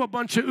giving you a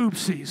bunch of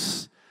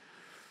oopsies.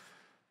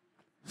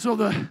 So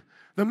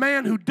the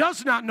man who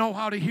does not know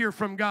how to hear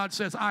from God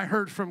says, I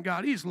heard from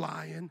God. He's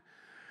lying.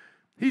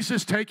 He's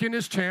just taking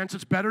his chance.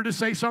 It's better to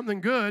say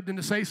something good than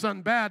to say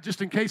something bad.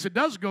 Just in case it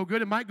does go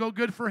good, it might go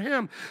good for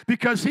him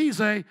because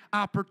he's an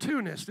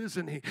opportunist,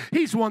 isn't he?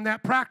 He's one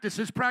that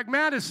practices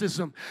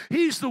pragmaticism.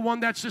 He's the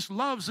one that just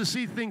loves to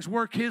see things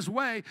work his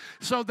way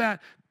so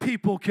that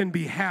people can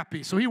be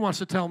happy. So he wants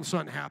to tell them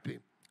something happy.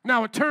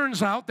 Now, it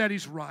turns out that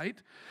he's right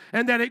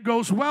and that it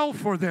goes well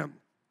for them.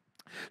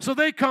 So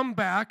they come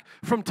back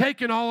from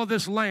taking all of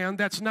this land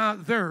that's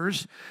not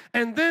theirs,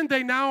 and then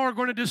they now are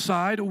going to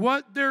decide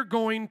what they're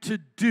going to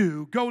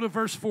do. Go to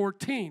verse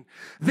 14.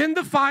 Then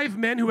the 5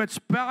 men who had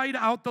spied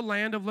out the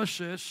land of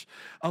Lachish,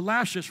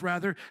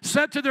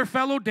 said to their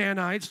fellow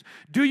Danites,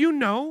 do you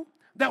know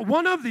that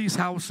one of these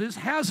houses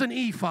has an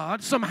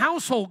ephod, some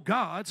household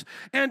gods,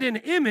 and an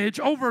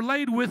image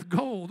overlaid with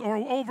gold or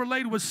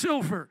overlaid with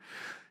silver?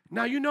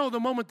 Now, you know, the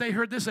moment they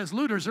heard this as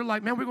looters, they're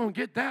like, man, we're going to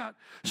get that.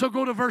 So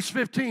go to verse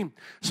 15.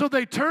 So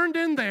they turned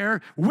in there,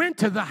 went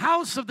to the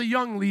house of the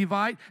young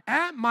Levite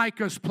at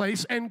Micah's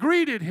place and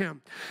greeted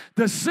him.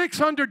 The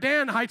 600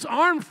 Danites,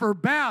 armed for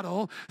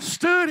battle,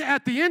 stood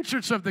at the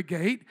entrance of the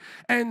gate,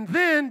 and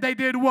then they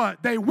did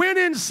what? They went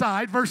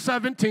inside, verse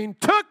 17,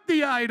 took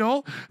the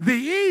idol,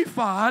 the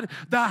ephod,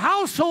 the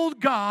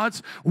household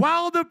gods,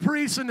 while the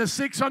priests and the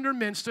 600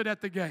 men stood at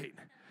the gate.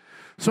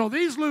 So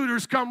these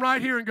looters come right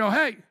here and go,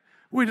 hey,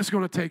 we're just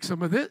going to take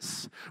some of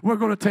this. We're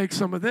going to take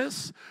some of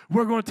this.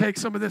 We're going to take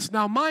some of this.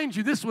 Now, mind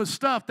you, this was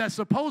stuff that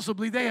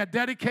supposedly they had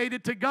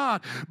dedicated to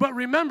God. But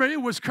remember,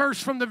 it was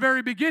cursed from the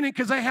very beginning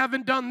because they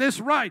haven't done this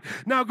right.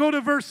 Now, go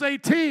to verse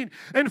 18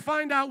 and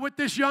find out what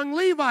this young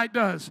Levite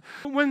does.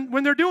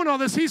 When they're doing all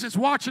this, he's just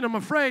watching them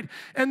afraid.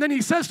 And then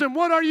he says to them,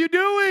 what are you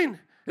doing?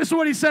 This is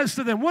what he says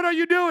to them. What are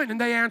you doing? And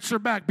they answer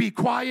back, be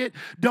quiet.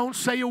 Don't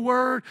say a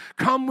word.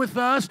 Come with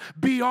us.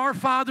 Be our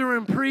father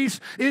and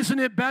priest. Isn't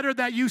it better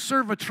that you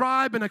serve a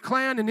tribe and a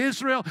clan in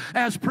Israel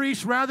as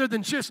priests rather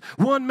than just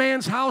one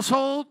man's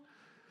household?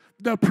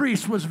 The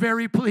priest was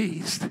very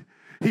pleased.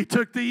 He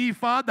took the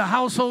ephod, the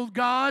household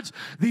gods,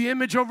 the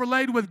image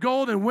overlaid with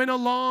gold, and went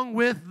along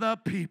with the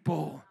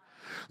people.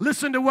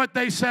 Listen to what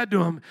they said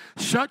to him.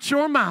 Shut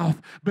your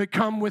mouth, but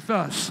come with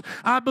us.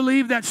 I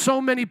believe that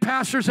so many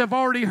pastors have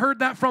already heard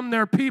that from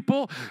their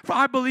people.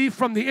 I believe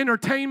from the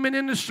entertainment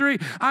industry.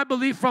 I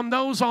believe from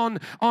those on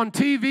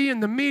TV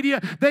and the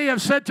media. They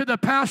have said to the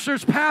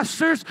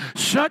pastors,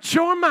 shut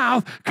your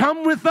mouth,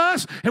 come with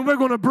us, and we're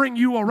going to bring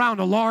you around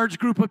a large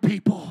group of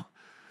people.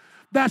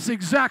 That's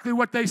exactly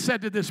what they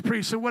said to this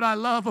priest. And what I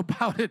love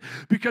about it,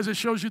 because it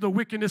shows you the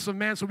wickedness of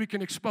man so we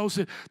can expose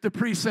it, the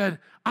priest said,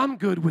 I'm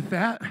good with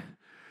that.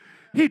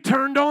 He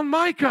turned on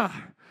Micah.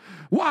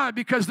 Why?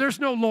 Because there's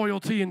no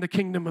loyalty in the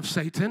kingdom of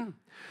Satan.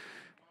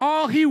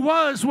 All he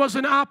was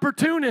an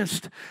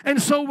opportunist.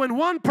 And so when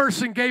one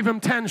person gave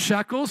him 10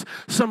 shekels,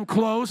 some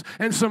clothes,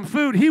 and some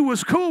food, he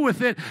was cool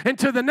with it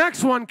until the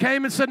next one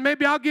came and said,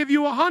 maybe I'll give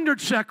you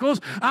 100 shekels,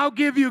 I'll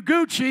give you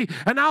Gucci,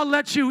 and I'll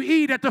let you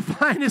eat at the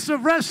finest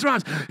of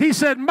restaurants. He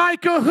said,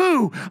 Micah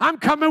who? I'm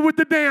coming with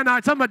the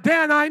Danites. I'm a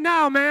Danite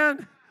now,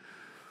 man.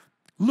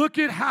 Look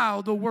at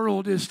how the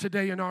world is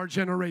today in our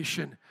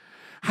generation.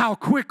 How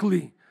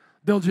quickly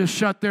they'll just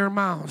shut their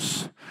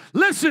mouths.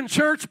 Listen,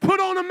 church,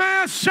 put on a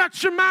mask,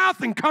 shut your mouth,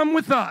 and come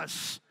with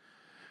us.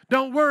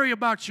 Don't worry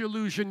about you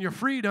losing your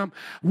freedom.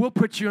 We'll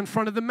put you in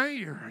front of the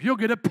mayor. You'll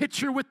get a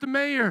picture with the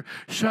mayor.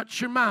 Shut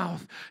your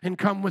mouth and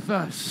come with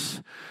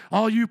us.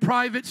 All you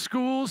private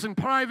schools and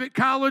private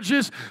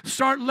colleges,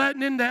 start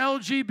letting in the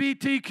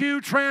LGBTQ,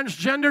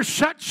 transgender.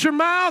 Shut your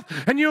mouth,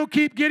 and you'll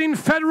keep getting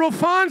federal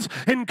funds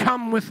and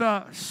come with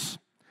us.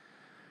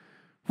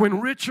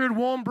 When Richard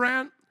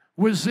Wurmbrand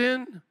was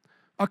in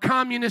a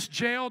communist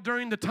jail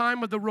during the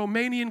time of the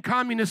Romanian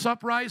communist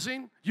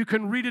uprising. You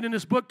can read it in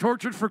his book,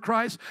 Tortured for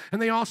Christ,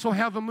 and they also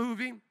have a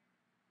movie.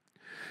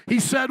 He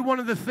said one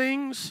of the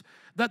things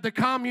that the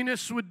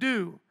communists would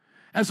do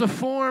as a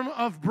form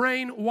of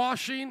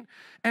brainwashing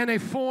and a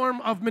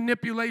form of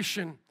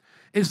manipulation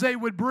is they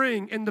would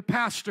bring in the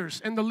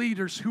pastors and the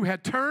leaders who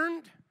had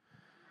turned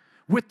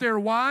with their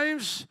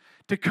wives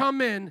to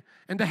come in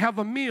and to have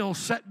a meal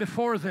set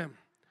before them.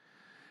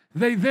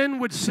 They then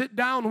would sit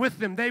down with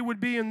them. They would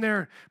be in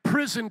their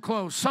prison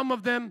clothes. Some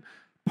of them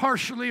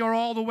partially or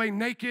all the way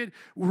naked,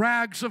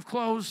 rags of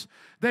clothes.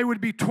 They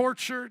would be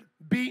tortured,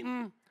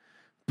 beaten,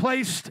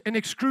 placed in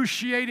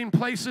excruciating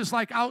places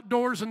like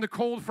outdoors in the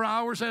cold for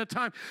hours at a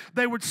time.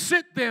 They would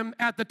sit them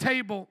at the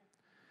table,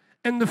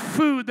 and the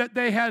food that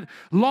they had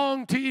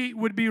longed to eat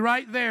would be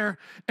right there,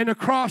 and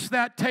across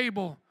that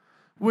table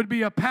would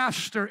be a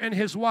pastor and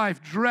his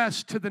wife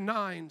dressed to the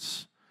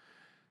nines.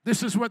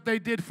 This is what they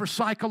did for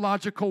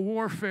psychological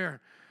warfare.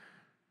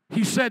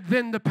 He said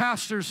then the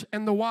pastors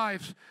and the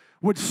wives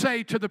would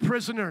say to the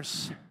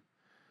prisoners,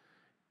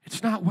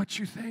 it's not what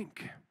you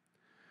think.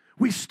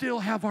 We still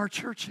have our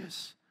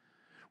churches.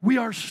 We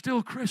are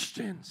still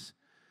Christians.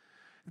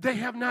 They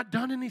have not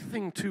done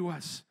anything to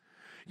us.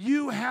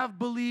 You have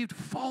believed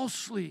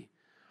falsely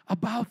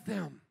about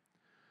them.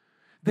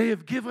 They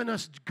have given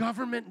us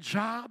government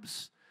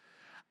jobs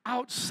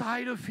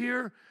outside of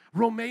here.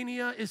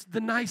 Romania is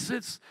the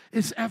nicest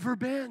it's ever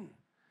been.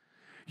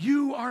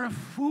 You are a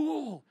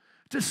fool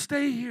to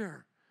stay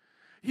here.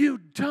 You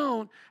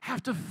don't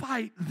have to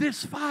fight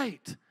this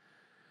fight.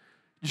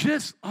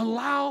 Just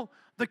allow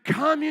the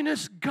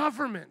communist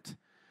government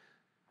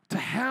to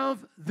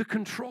have the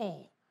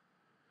control,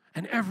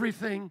 and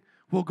everything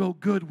will go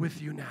good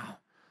with you now.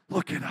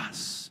 Look at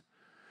us.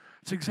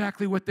 It's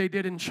exactly what they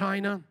did in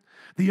China.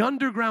 The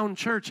underground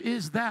church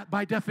is that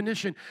by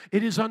definition.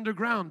 It is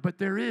underground, but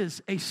there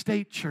is a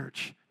state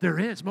church. There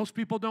is. Most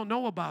people don't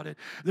know about it.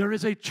 There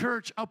is a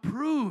church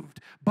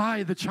approved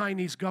by the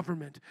Chinese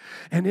government.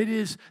 And it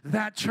is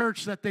that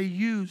church that they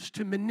use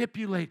to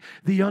manipulate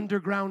the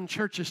underground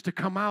churches to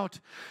come out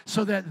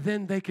so that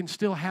then they can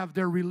still have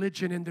their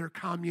religion and their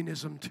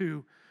communism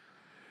too.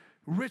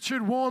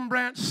 Richard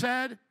Wurmbrand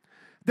said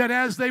that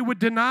as they would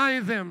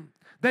deny them,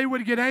 they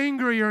would get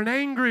angrier and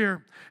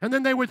angrier, and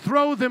then they would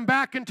throw them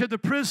back into the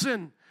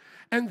prison.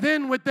 And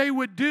then what they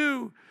would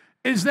do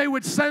is they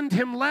would send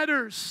him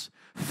letters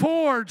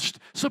forged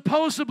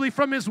supposedly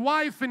from his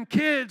wife and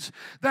kids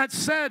that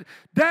said,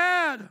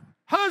 Dad,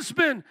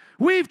 husband,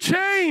 we've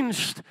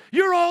changed.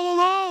 You're all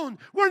alone.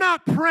 We're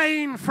not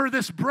praying for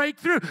this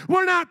breakthrough.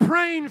 We're not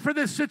praying for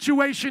this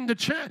situation to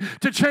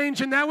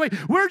change in that way.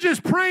 We're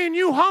just praying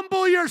you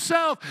humble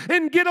yourself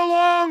and get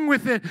along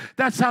with it.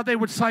 That's how they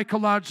would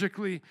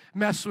psychologically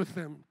mess with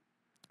them.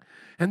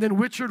 And then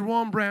Richard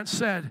Wurmbrand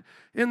said,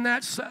 in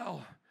that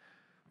cell,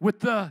 with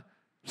the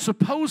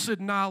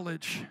supposed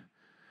knowledge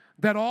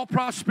that all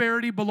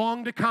prosperity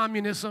belonged to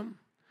communism,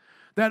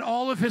 that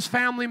all of his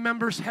family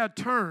members had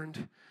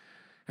turned,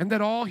 and that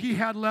all he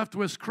had left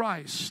was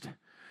Christ,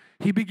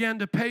 he began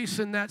to pace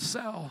in that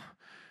cell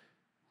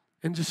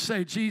and just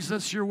say,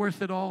 Jesus, you're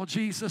worth it all.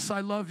 Jesus, I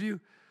love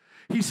you.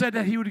 He said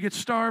that he would get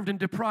starved and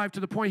deprived to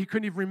the point he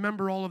couldn't even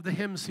remember all of the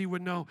hymns he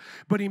would know.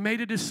 But he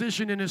made a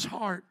decision in his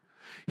heart.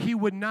 He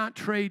would not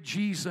trade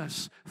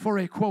Jesus for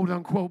a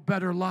quote-unquote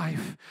better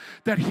life,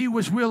 that he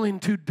was willing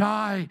to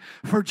die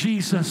for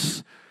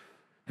Jesus.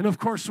 And of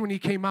course, when he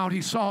came out,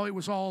 he saw it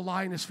was all a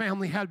lie and his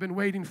family had been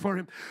waiting for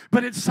him.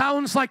 But it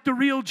sounds like the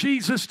real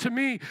Jesus to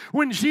me.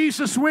 When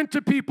Jesus went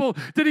to people,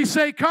 did he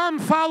say, come,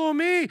 follow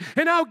me,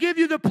 and I'll give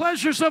you the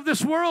pleasures of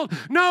this world?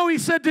 No, he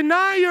said,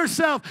 deny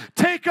yourself,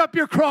 take up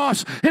your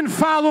cross, and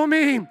follow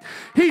me.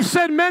 He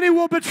said, many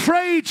will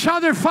betray each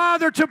other,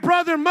 father to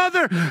brother,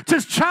 mother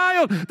to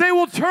child. They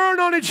will turn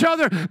on each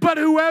other. But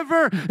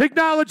whoever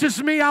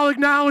acknowledges me, I'll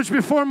acknowledge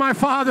before my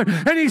Father.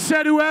 And he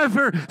said,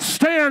 whoever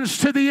stands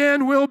to the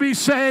end will be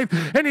saved.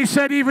 And he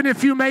said, even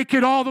if you make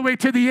it all the way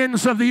to the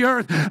ends of the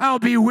earth, I'll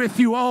be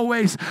with you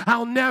always.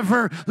 I'll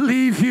never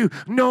leave you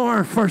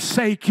nor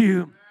forsake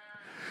you.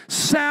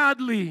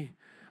 Sadly,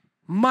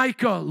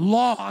 Micah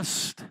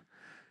lost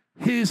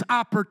his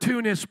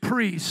opportunist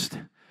priest.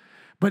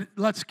 But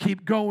let's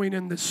keep going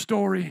in this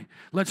story.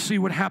 Let's see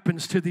what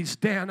happens to these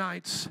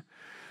Danites.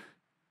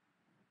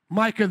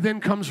 Micah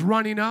then comes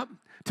running up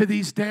to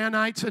these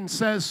Danites and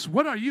says,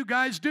 what are you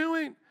guys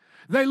doing?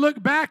 They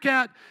look back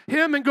at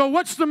him and go,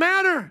 what's the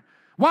matter?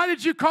 Why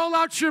did you call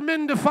out your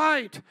men to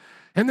fight?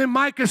 And then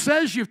Micah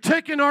says, you've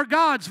taken our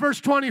gods,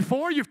 verse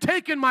 24, you've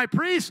taken my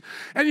priests,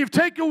 and you've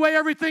taken away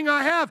everything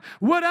I have.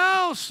 What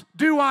else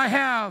do I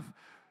have?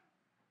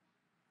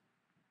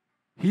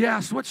 He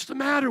asked, what's the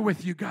matter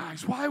with you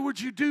guys? Why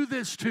would you do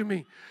this to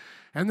me?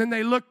 And then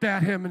they looked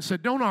at him and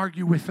said, don't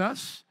argue with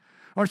us,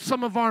 or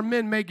some of our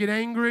men may get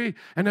angry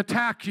and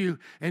attack you,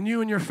 and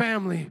you and your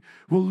family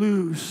will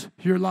lose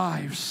your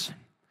lives.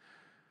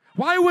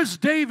 Why was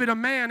David a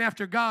man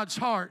after God's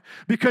heart?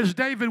 Because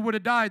David would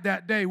have died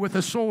that day with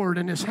a sword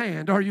in his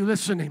hand. Are you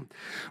listening?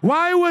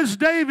 Why was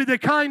David the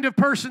kind of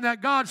person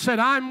that God said,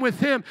 I'm with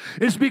him?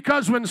 It's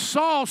because when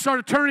Saul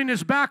started turning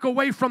his back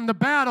away from the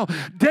battle,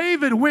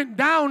 David went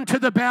down to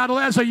the battle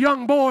as a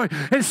young boy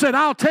and said,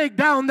 I'll take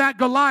down that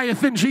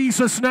Goliath in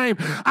Jesus' name.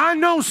 I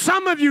know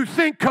some of you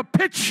think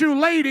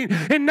capitulating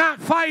and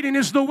not fighting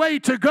is the way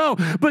to go,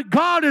 but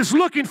God is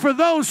looking for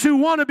those who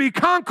want to be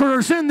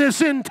conquerors in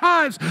this end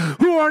times,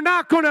 who are are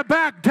not going to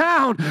back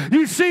down.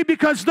 You see,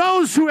 because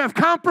those who have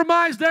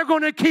compromised, they're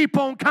going to keep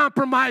on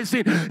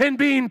compromising and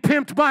being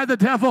pimped by the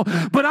devil.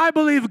 But I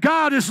believe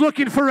God is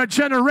looking for a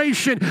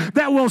generation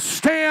that will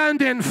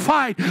stand and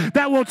fight,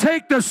 that will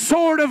take the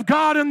sword of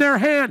God in their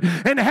hand,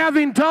 and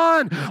having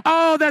done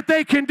all that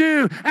they can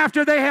do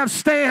after they have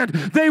stand,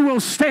 they will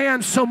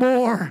stand some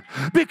more.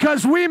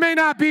 Because we may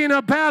not be in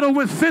a battle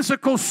with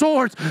physical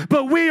swords,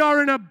 but we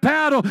are in a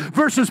battle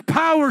versus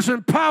powers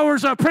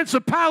of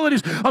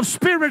principalities of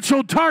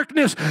spiritual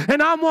darkness.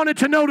 And I wanted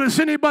to know, does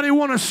anybody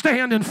want to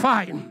stand and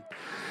fight?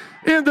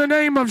 In the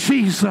name of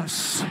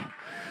Jesus.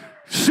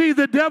 See,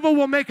 the devil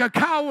will make a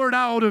coward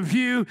out of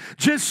you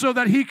just so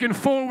that he can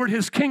forward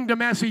his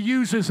kingdom as he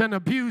uses and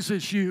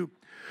abuses you.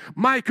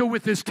 Micah,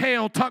 with his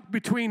tail tucked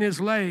between his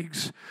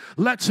legs,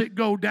 lets it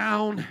go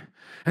down.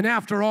 And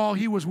after all,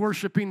 he was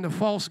worshiping the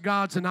false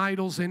gods and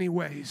idols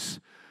anyways.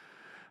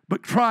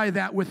 But try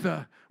that with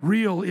a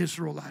real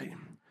Israelite.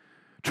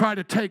 Try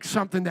to take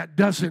something that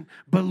doesn't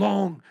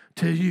belong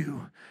to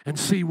you and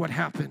see what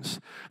happens.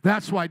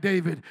 That's why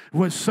David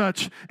was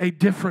such a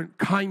different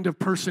kind of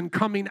person,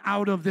 coming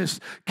out of this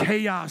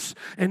chaos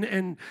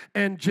and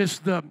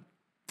just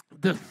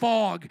the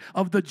fog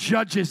of the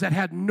judges that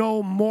had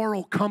no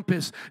moral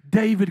compass.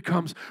 David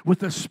comes with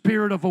the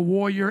spirit of a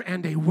warrior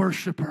and a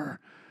worshiper.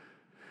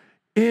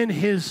 In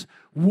his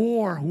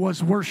war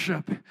was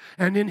worship,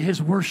 and in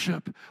his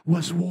worship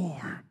was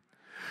war.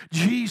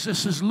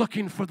 Jesus is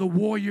looking for the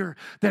warrior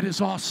that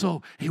is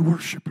also a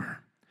worshiper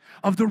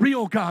of the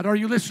real God. Are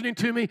you listening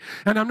to me?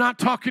 And I'm not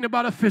talking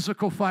about a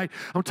physical fight.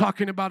 I'm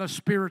talking about a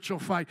spiritual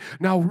fight.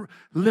 Now,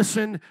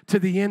 listen to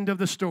the end of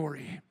the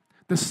story,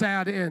 the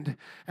sad end,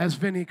 as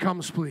Vinny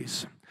comes,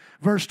 please.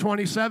 Verse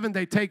 27,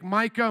 they take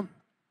Micah.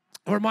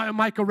 Or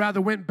Micah rather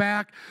went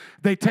back.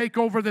 They take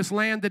over this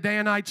land, the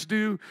Danites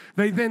do.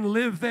 They then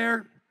live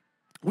there.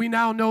 We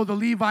now know the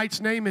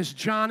Levite's name is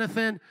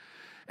Jonathan.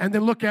 And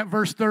then look at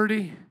verse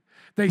 30.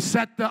 They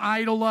set the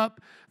idol up.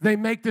 They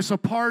make this a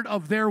part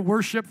of their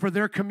worship for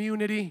their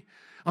community.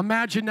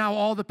 Imagine now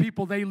all the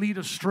people they lead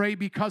astray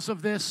because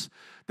of this.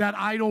 That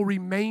idol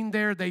remained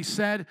there, they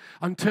said,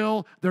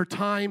 until their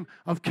time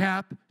of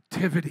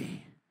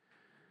captivity.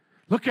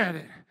 Look at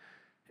it.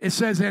 It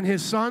says, and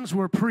his sons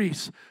were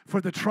priests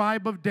for the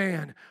tribe of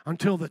Dan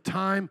until the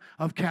time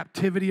of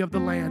captivity of the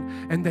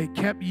land, and they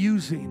kept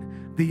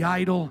using the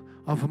idol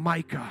of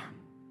Micah.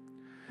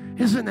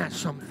 Isn't that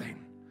something?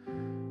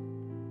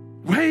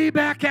 Way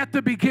back at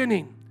the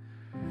beginning,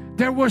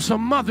 there was a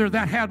mother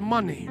that had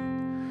money,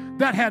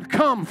 that had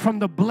come from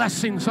the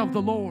blessings of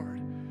the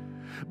Lord.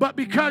 But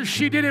because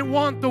she didn't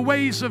want the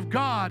ways of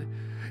God,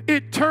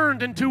 it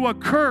turned into a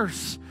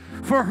curse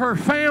for her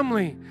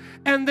family.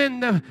 And then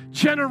the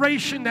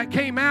generation that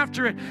came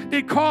after it,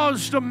 it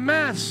caused a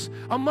mess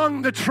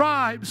among the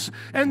tribes.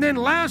 And then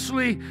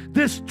lastly,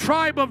 this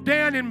tribe of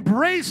Dan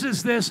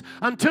embraces this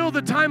until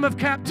the time of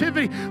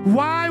captivity.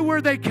 Why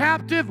were they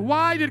captive?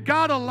 Why did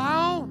God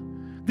allow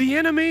the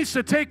enemies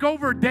to take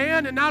over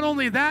Dan, and not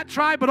only that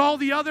tribe, but all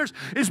the others?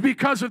 Is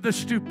because of the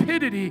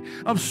stupidity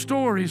of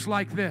stories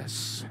like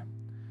this.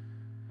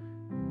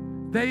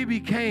 They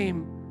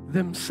became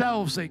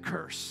themselves a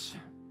curse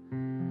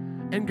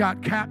and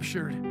got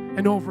captured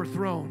and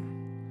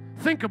overthrown.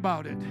 Think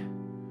about it.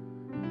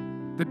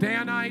 The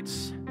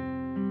Danites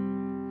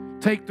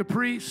take the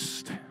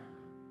priest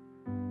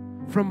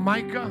from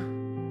Micah.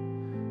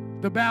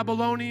 The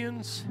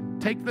Babylonians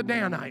take the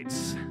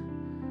Danites.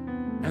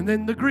 And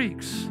then the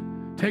Greeks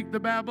take the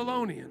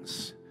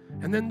Babylonians.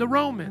 And then the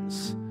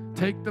Romans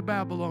take the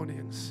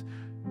Babylonians.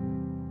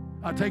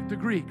 Take the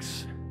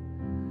Greeks.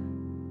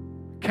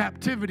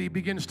 Captivity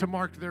begins to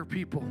mark their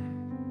people.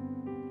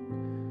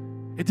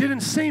 It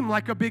didn't seem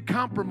like a big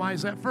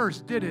compromise at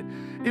first, did it?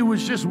 It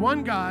was just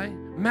one guy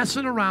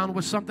messing around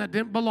with something that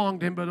didn't belong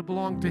to him, but it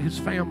belonged to his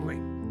family.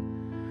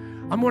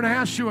 I'm going to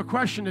ask you a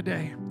question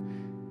today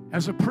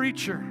as a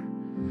preacher,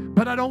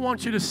 but I don't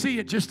want you to see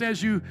it just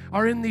as you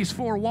are in these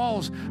four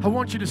walls. I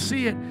want you to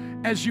see it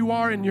as you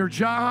are in your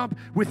job,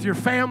 with your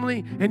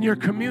family, in your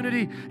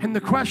community. And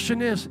the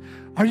question is,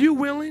 are you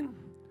willing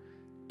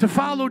to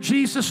follow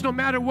Jesus no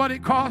matter what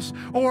it costs,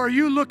 or are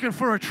you looking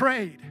for a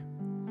trade?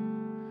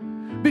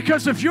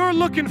 Because if you're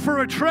looking for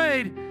a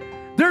trade,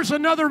 there's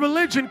another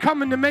religion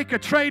coming to make a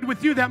trade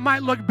with you that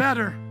might look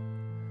better.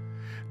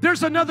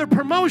 There's another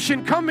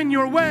promotion coming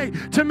your way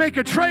to make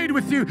a trade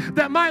with you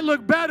that might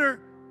look better.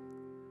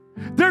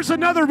 There's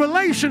another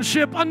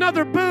relationship,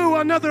 another boo,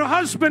 another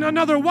husband,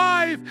 another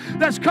wife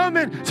that's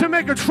coming to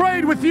make a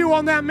trade with you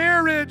on that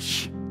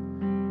marriage.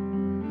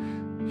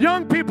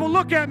 Young people,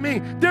 look at me.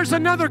 There's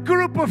another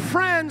group of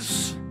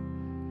friends.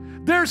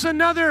 There's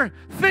another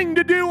thing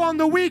to do on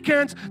the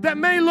weekends that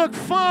may look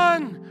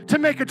fun to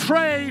make a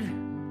trade.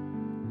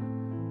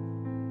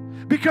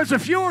 Because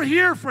if you're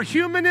here for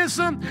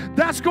humanism,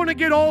 that's going to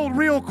get old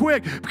real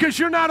quick, because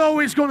you're not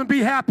always going to be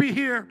happy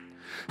here.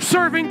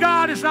 Serving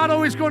God is not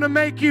always going to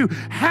make you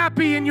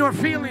happy in your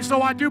feelings,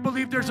 so I do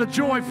believe there's a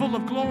joy full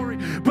of glory.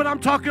 But I'm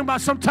talking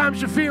about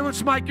sometimes your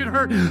feelings might get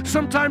hurt.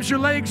 Sometimes your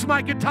legs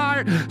might get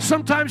tired.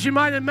 Sometimes you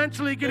might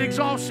mentally get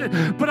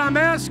exhausted. But I'm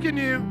asking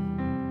you,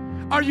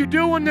 are you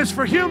doing this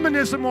for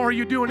humanism or are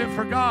you doing it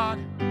for God?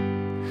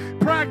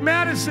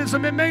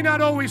 Pragmaticism, it may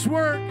not always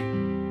work.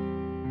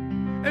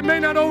 It may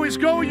not always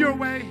go your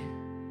way.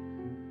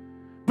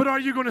 But are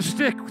you going to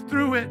stick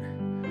through it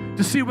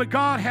to see what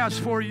God has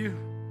for you?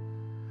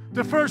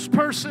 The first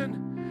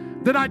person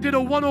that I did a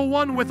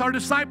 101 with, our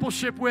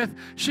discipleship with,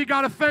 she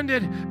got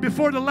offended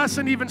before the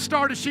lesson even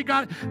started. She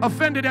got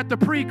offended at the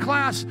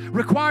pre-class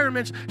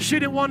requirements. She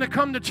didn't want to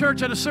come to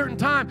church at a certain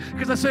time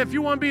because I said, if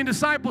you want to be in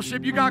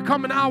discipleship, you got to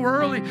come an hour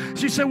early.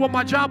 She said, well,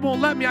 my job won't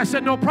let me. I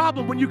said, no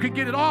problem. When you can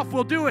get it off,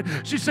 we'll do it.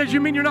 She said,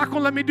 you mean you're not going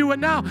to let me do it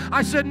now?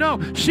 I said,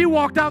 no. She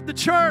walked out the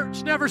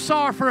church, never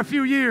saw her for a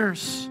few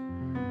years.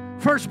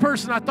 First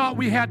person I thought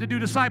we had to do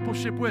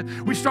discipleship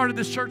with. We started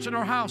this church in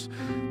our house.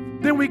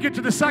 Then we get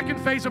to the second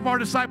phase of our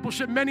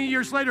discipleship. Many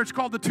years later, it's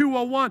called the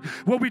 201,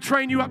 where we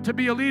train you up to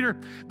be a leader.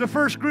 The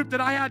first group that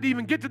I had to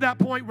even get to that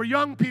point were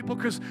young people,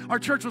 because our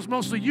church was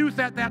mostly youth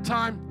at that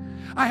time.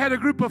 I had a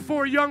group of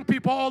 4 young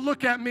people all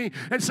look at me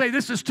and say,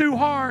 this is too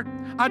hard.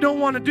 I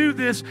don't want to do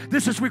this.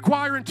 This is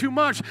requiring too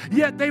much.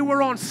 Yet they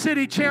were on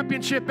city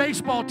championship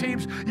baseball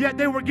teams. Yet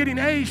they were getting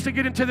A's to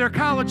get into their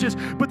colleges.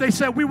 But they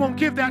said, we won't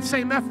give that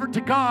same effort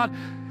to God.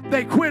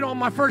 They quit on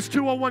my first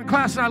 201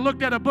 class, and I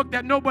looked at a book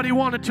that nobody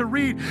wanted to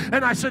read,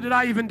 and I said, did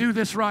I even do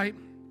this right?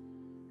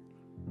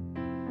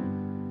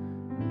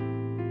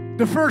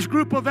 The first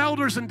group of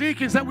elders and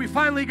deacons that we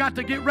finally got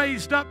to get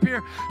raised up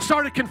here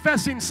started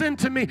confessing sin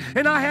to me,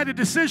 and I had a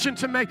decision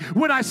to make.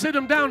 Would I sit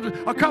them down?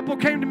 A couple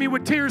came to me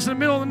with tears in the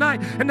middle of the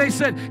night, and they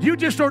said, you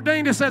just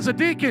ordained us as a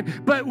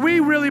deacon, but we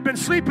really been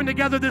sleeping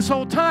together this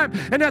whole time.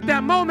 And at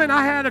that moment,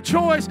 I had a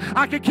choice.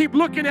 I could keep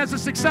looking as a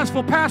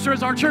successful pastor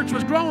as our church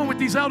was growing with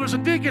these elders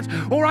and deacons,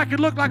 or I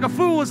could look like a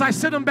fool as I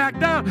sit them back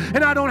down,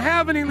 and I don't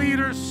have any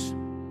leaders.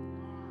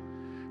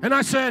 And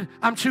I said,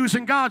 I'm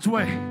choosing God's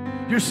way.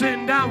 You're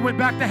sitting down, went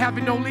back to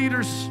having no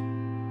leaders.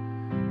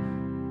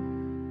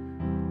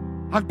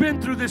 I've been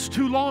through this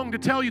too long to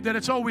tell you that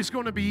it's always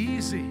going to be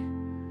easy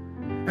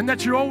and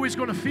that you're always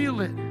going to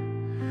feel it.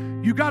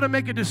 You got to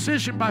make a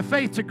decision by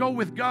faith to go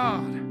with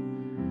God,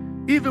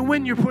 even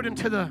when you're put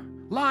into the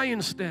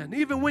lion's den,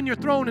 even when you're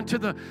thrown into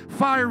the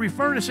fiery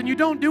furnace. And you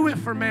don't do it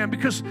for man,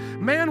 because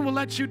man will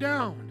let you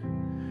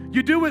down.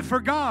 You do it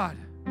for God.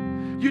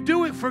 You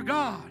do it for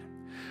God.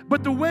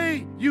 But the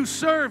way you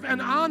serve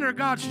and honor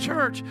God's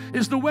church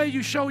is the way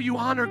you show you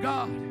honor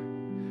God.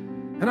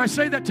 And I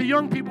say that to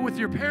young people with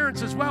your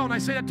parents as well, and I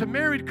say that to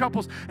married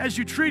couples as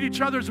you treat each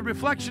other as a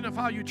reflection of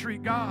how you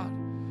treat God.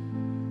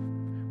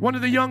 One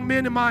of the young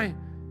men in my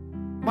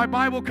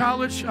Bible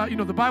college,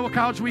 the Bible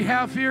college we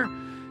have here,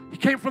 he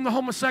came from the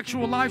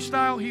homosexual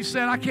lifestyle. He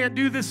said, I can't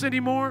do this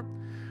anymore.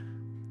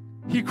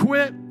 He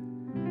quit.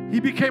 He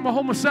became a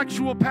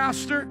homosexual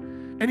pastor,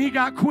 and he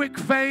got quick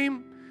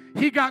fame.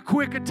 He got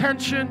quick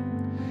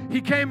attention. He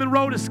came and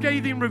wrote a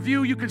scathing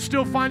review. You can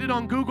still find it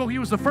on Google. He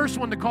was the first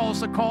one to call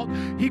us a cult.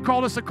 He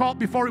called us a cult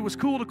before it was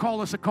cool to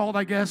call us a cult,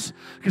 I guess,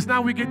 because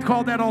now we get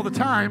called that all the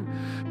time.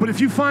 But if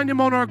you find him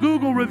on our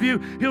Google review,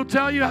 he'll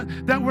tell you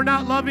that we're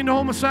not loving the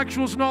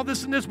homosexuals and all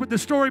this and this. But the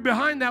story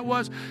behind that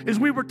is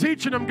we were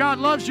teaching him God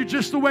loves you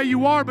just the way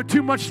you are, but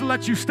too much to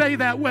let you stay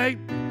that way.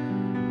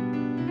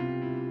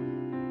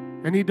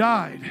 And he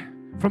died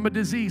from a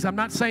disease. I'm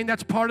not saying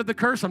that's part of the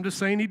curse. I'm just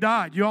saying he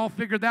died. You all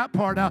figured that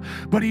part out.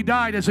 But he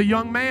died as a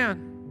young man.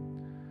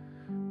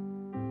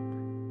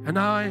 And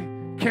I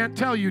can't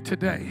tell you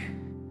today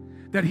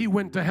that he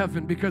went to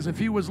heaven, because if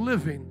he was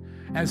living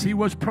as he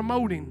was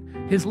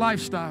promoting his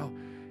lifestyle,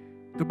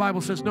 the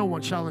Bible says no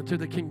one shall enter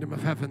the kingdom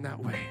of heaven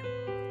that way.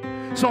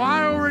 So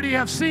I already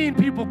have seen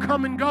people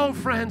come and go,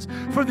 friends,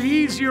 for the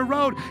easier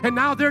road, and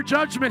now their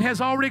judgment has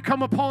already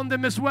come upon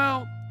them as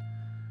well.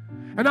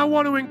 And I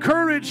want to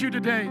encourage you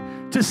today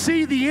to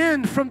see the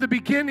end from the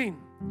beginning,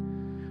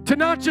 to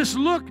not just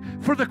look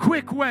for the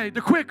quick way, the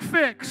quick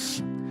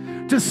fix,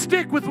 to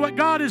stick with what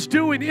God is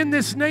doing in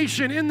this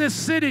nation, in this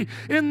city,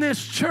 in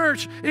this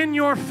church, in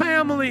your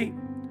family,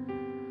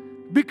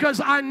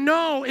 because I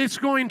know it's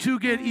going to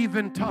get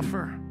even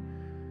tougher.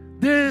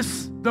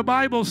 This, the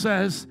Bible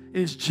says,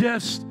 is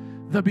just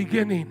the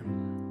beginning.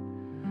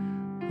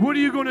 What are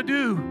you going to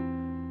do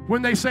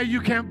when they say you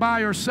can't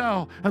buy or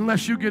sell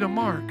unless you get a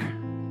mark?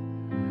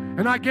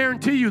 And I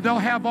guarantee you, they'll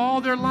have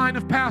all their line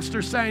of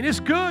pastors saying,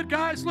 it's good,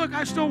 guys. Look,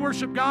 I still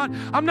worship God.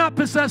 I'm not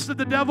possessed of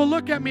the devil.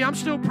 Look at me. I'm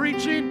still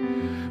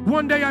preaching.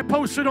 One day I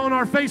posted on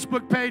our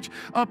Facebook page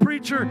a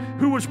preacher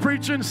who was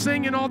preaching,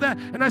 singing, all that.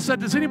 And I said,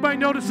 does anybody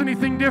notice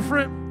anything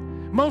different?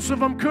 Most of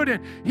them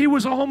couldn't. He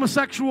was a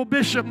homosexual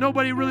bishop.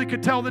 Nobody really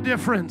could tell the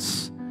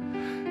difference.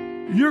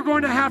 You're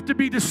going to have to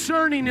be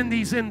discerning in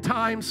these end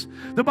times.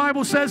 The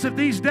Bible says if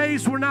these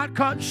days were not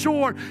cut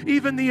short,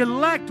 even the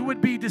elect would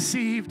be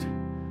deceived.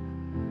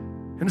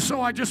 And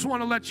so I just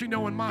want to let you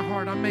know in my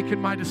heart, I'm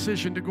making my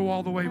decision to go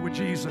all the way with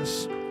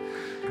Jesus.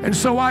 And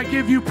so I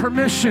give you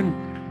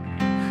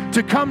permission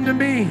to come to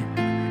me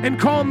and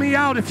call me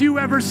out. If you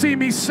ever see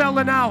me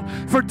selling out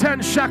for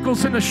 10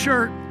 shekels in a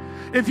shirt,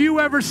 if you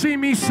ever see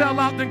me sell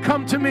out, then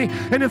come to me.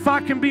 And if I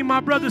can be my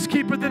brother's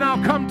keeper, then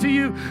I'll come to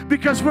you,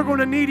 because we're going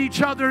to need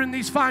each other in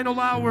these final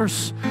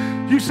hours.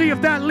 You see,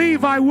 if that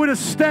Levi would have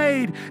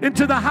stayed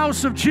into the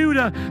house of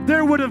Judah,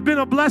 there would have been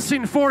a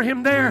blessing for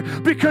him there,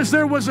 because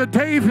there was a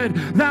David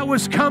that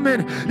was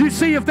coming. You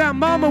see, if that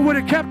mama would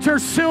have kept her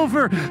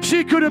silver,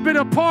 she could have been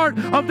a part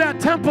of that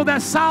temple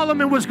that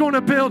Solomon was going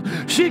to build.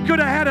 She could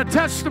have had a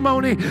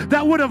testimony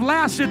that would have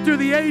lasted through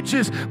the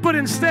ages, but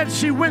instead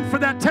she went for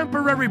that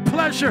temporary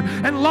pleasure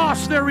and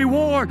lost their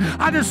reward.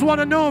 I just want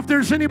to know if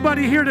there's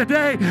anybody here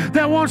today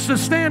that wants to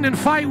stand and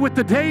fight with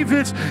the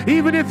Davids.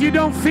 Even if you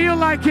don't feel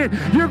like it,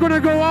 you're going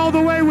to go all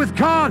the way with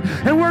God,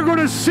 and we're going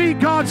to see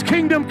God's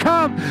kingdom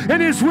come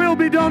and His will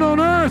be done on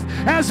earth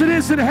as it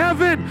is in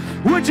heaven.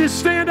 Would you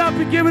stand up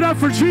and give it up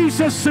for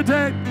Jesus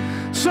today?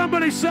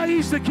 Somebody say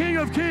He's the King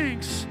of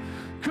Kings.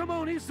 Come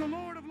on, He's the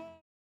Lord of Lords.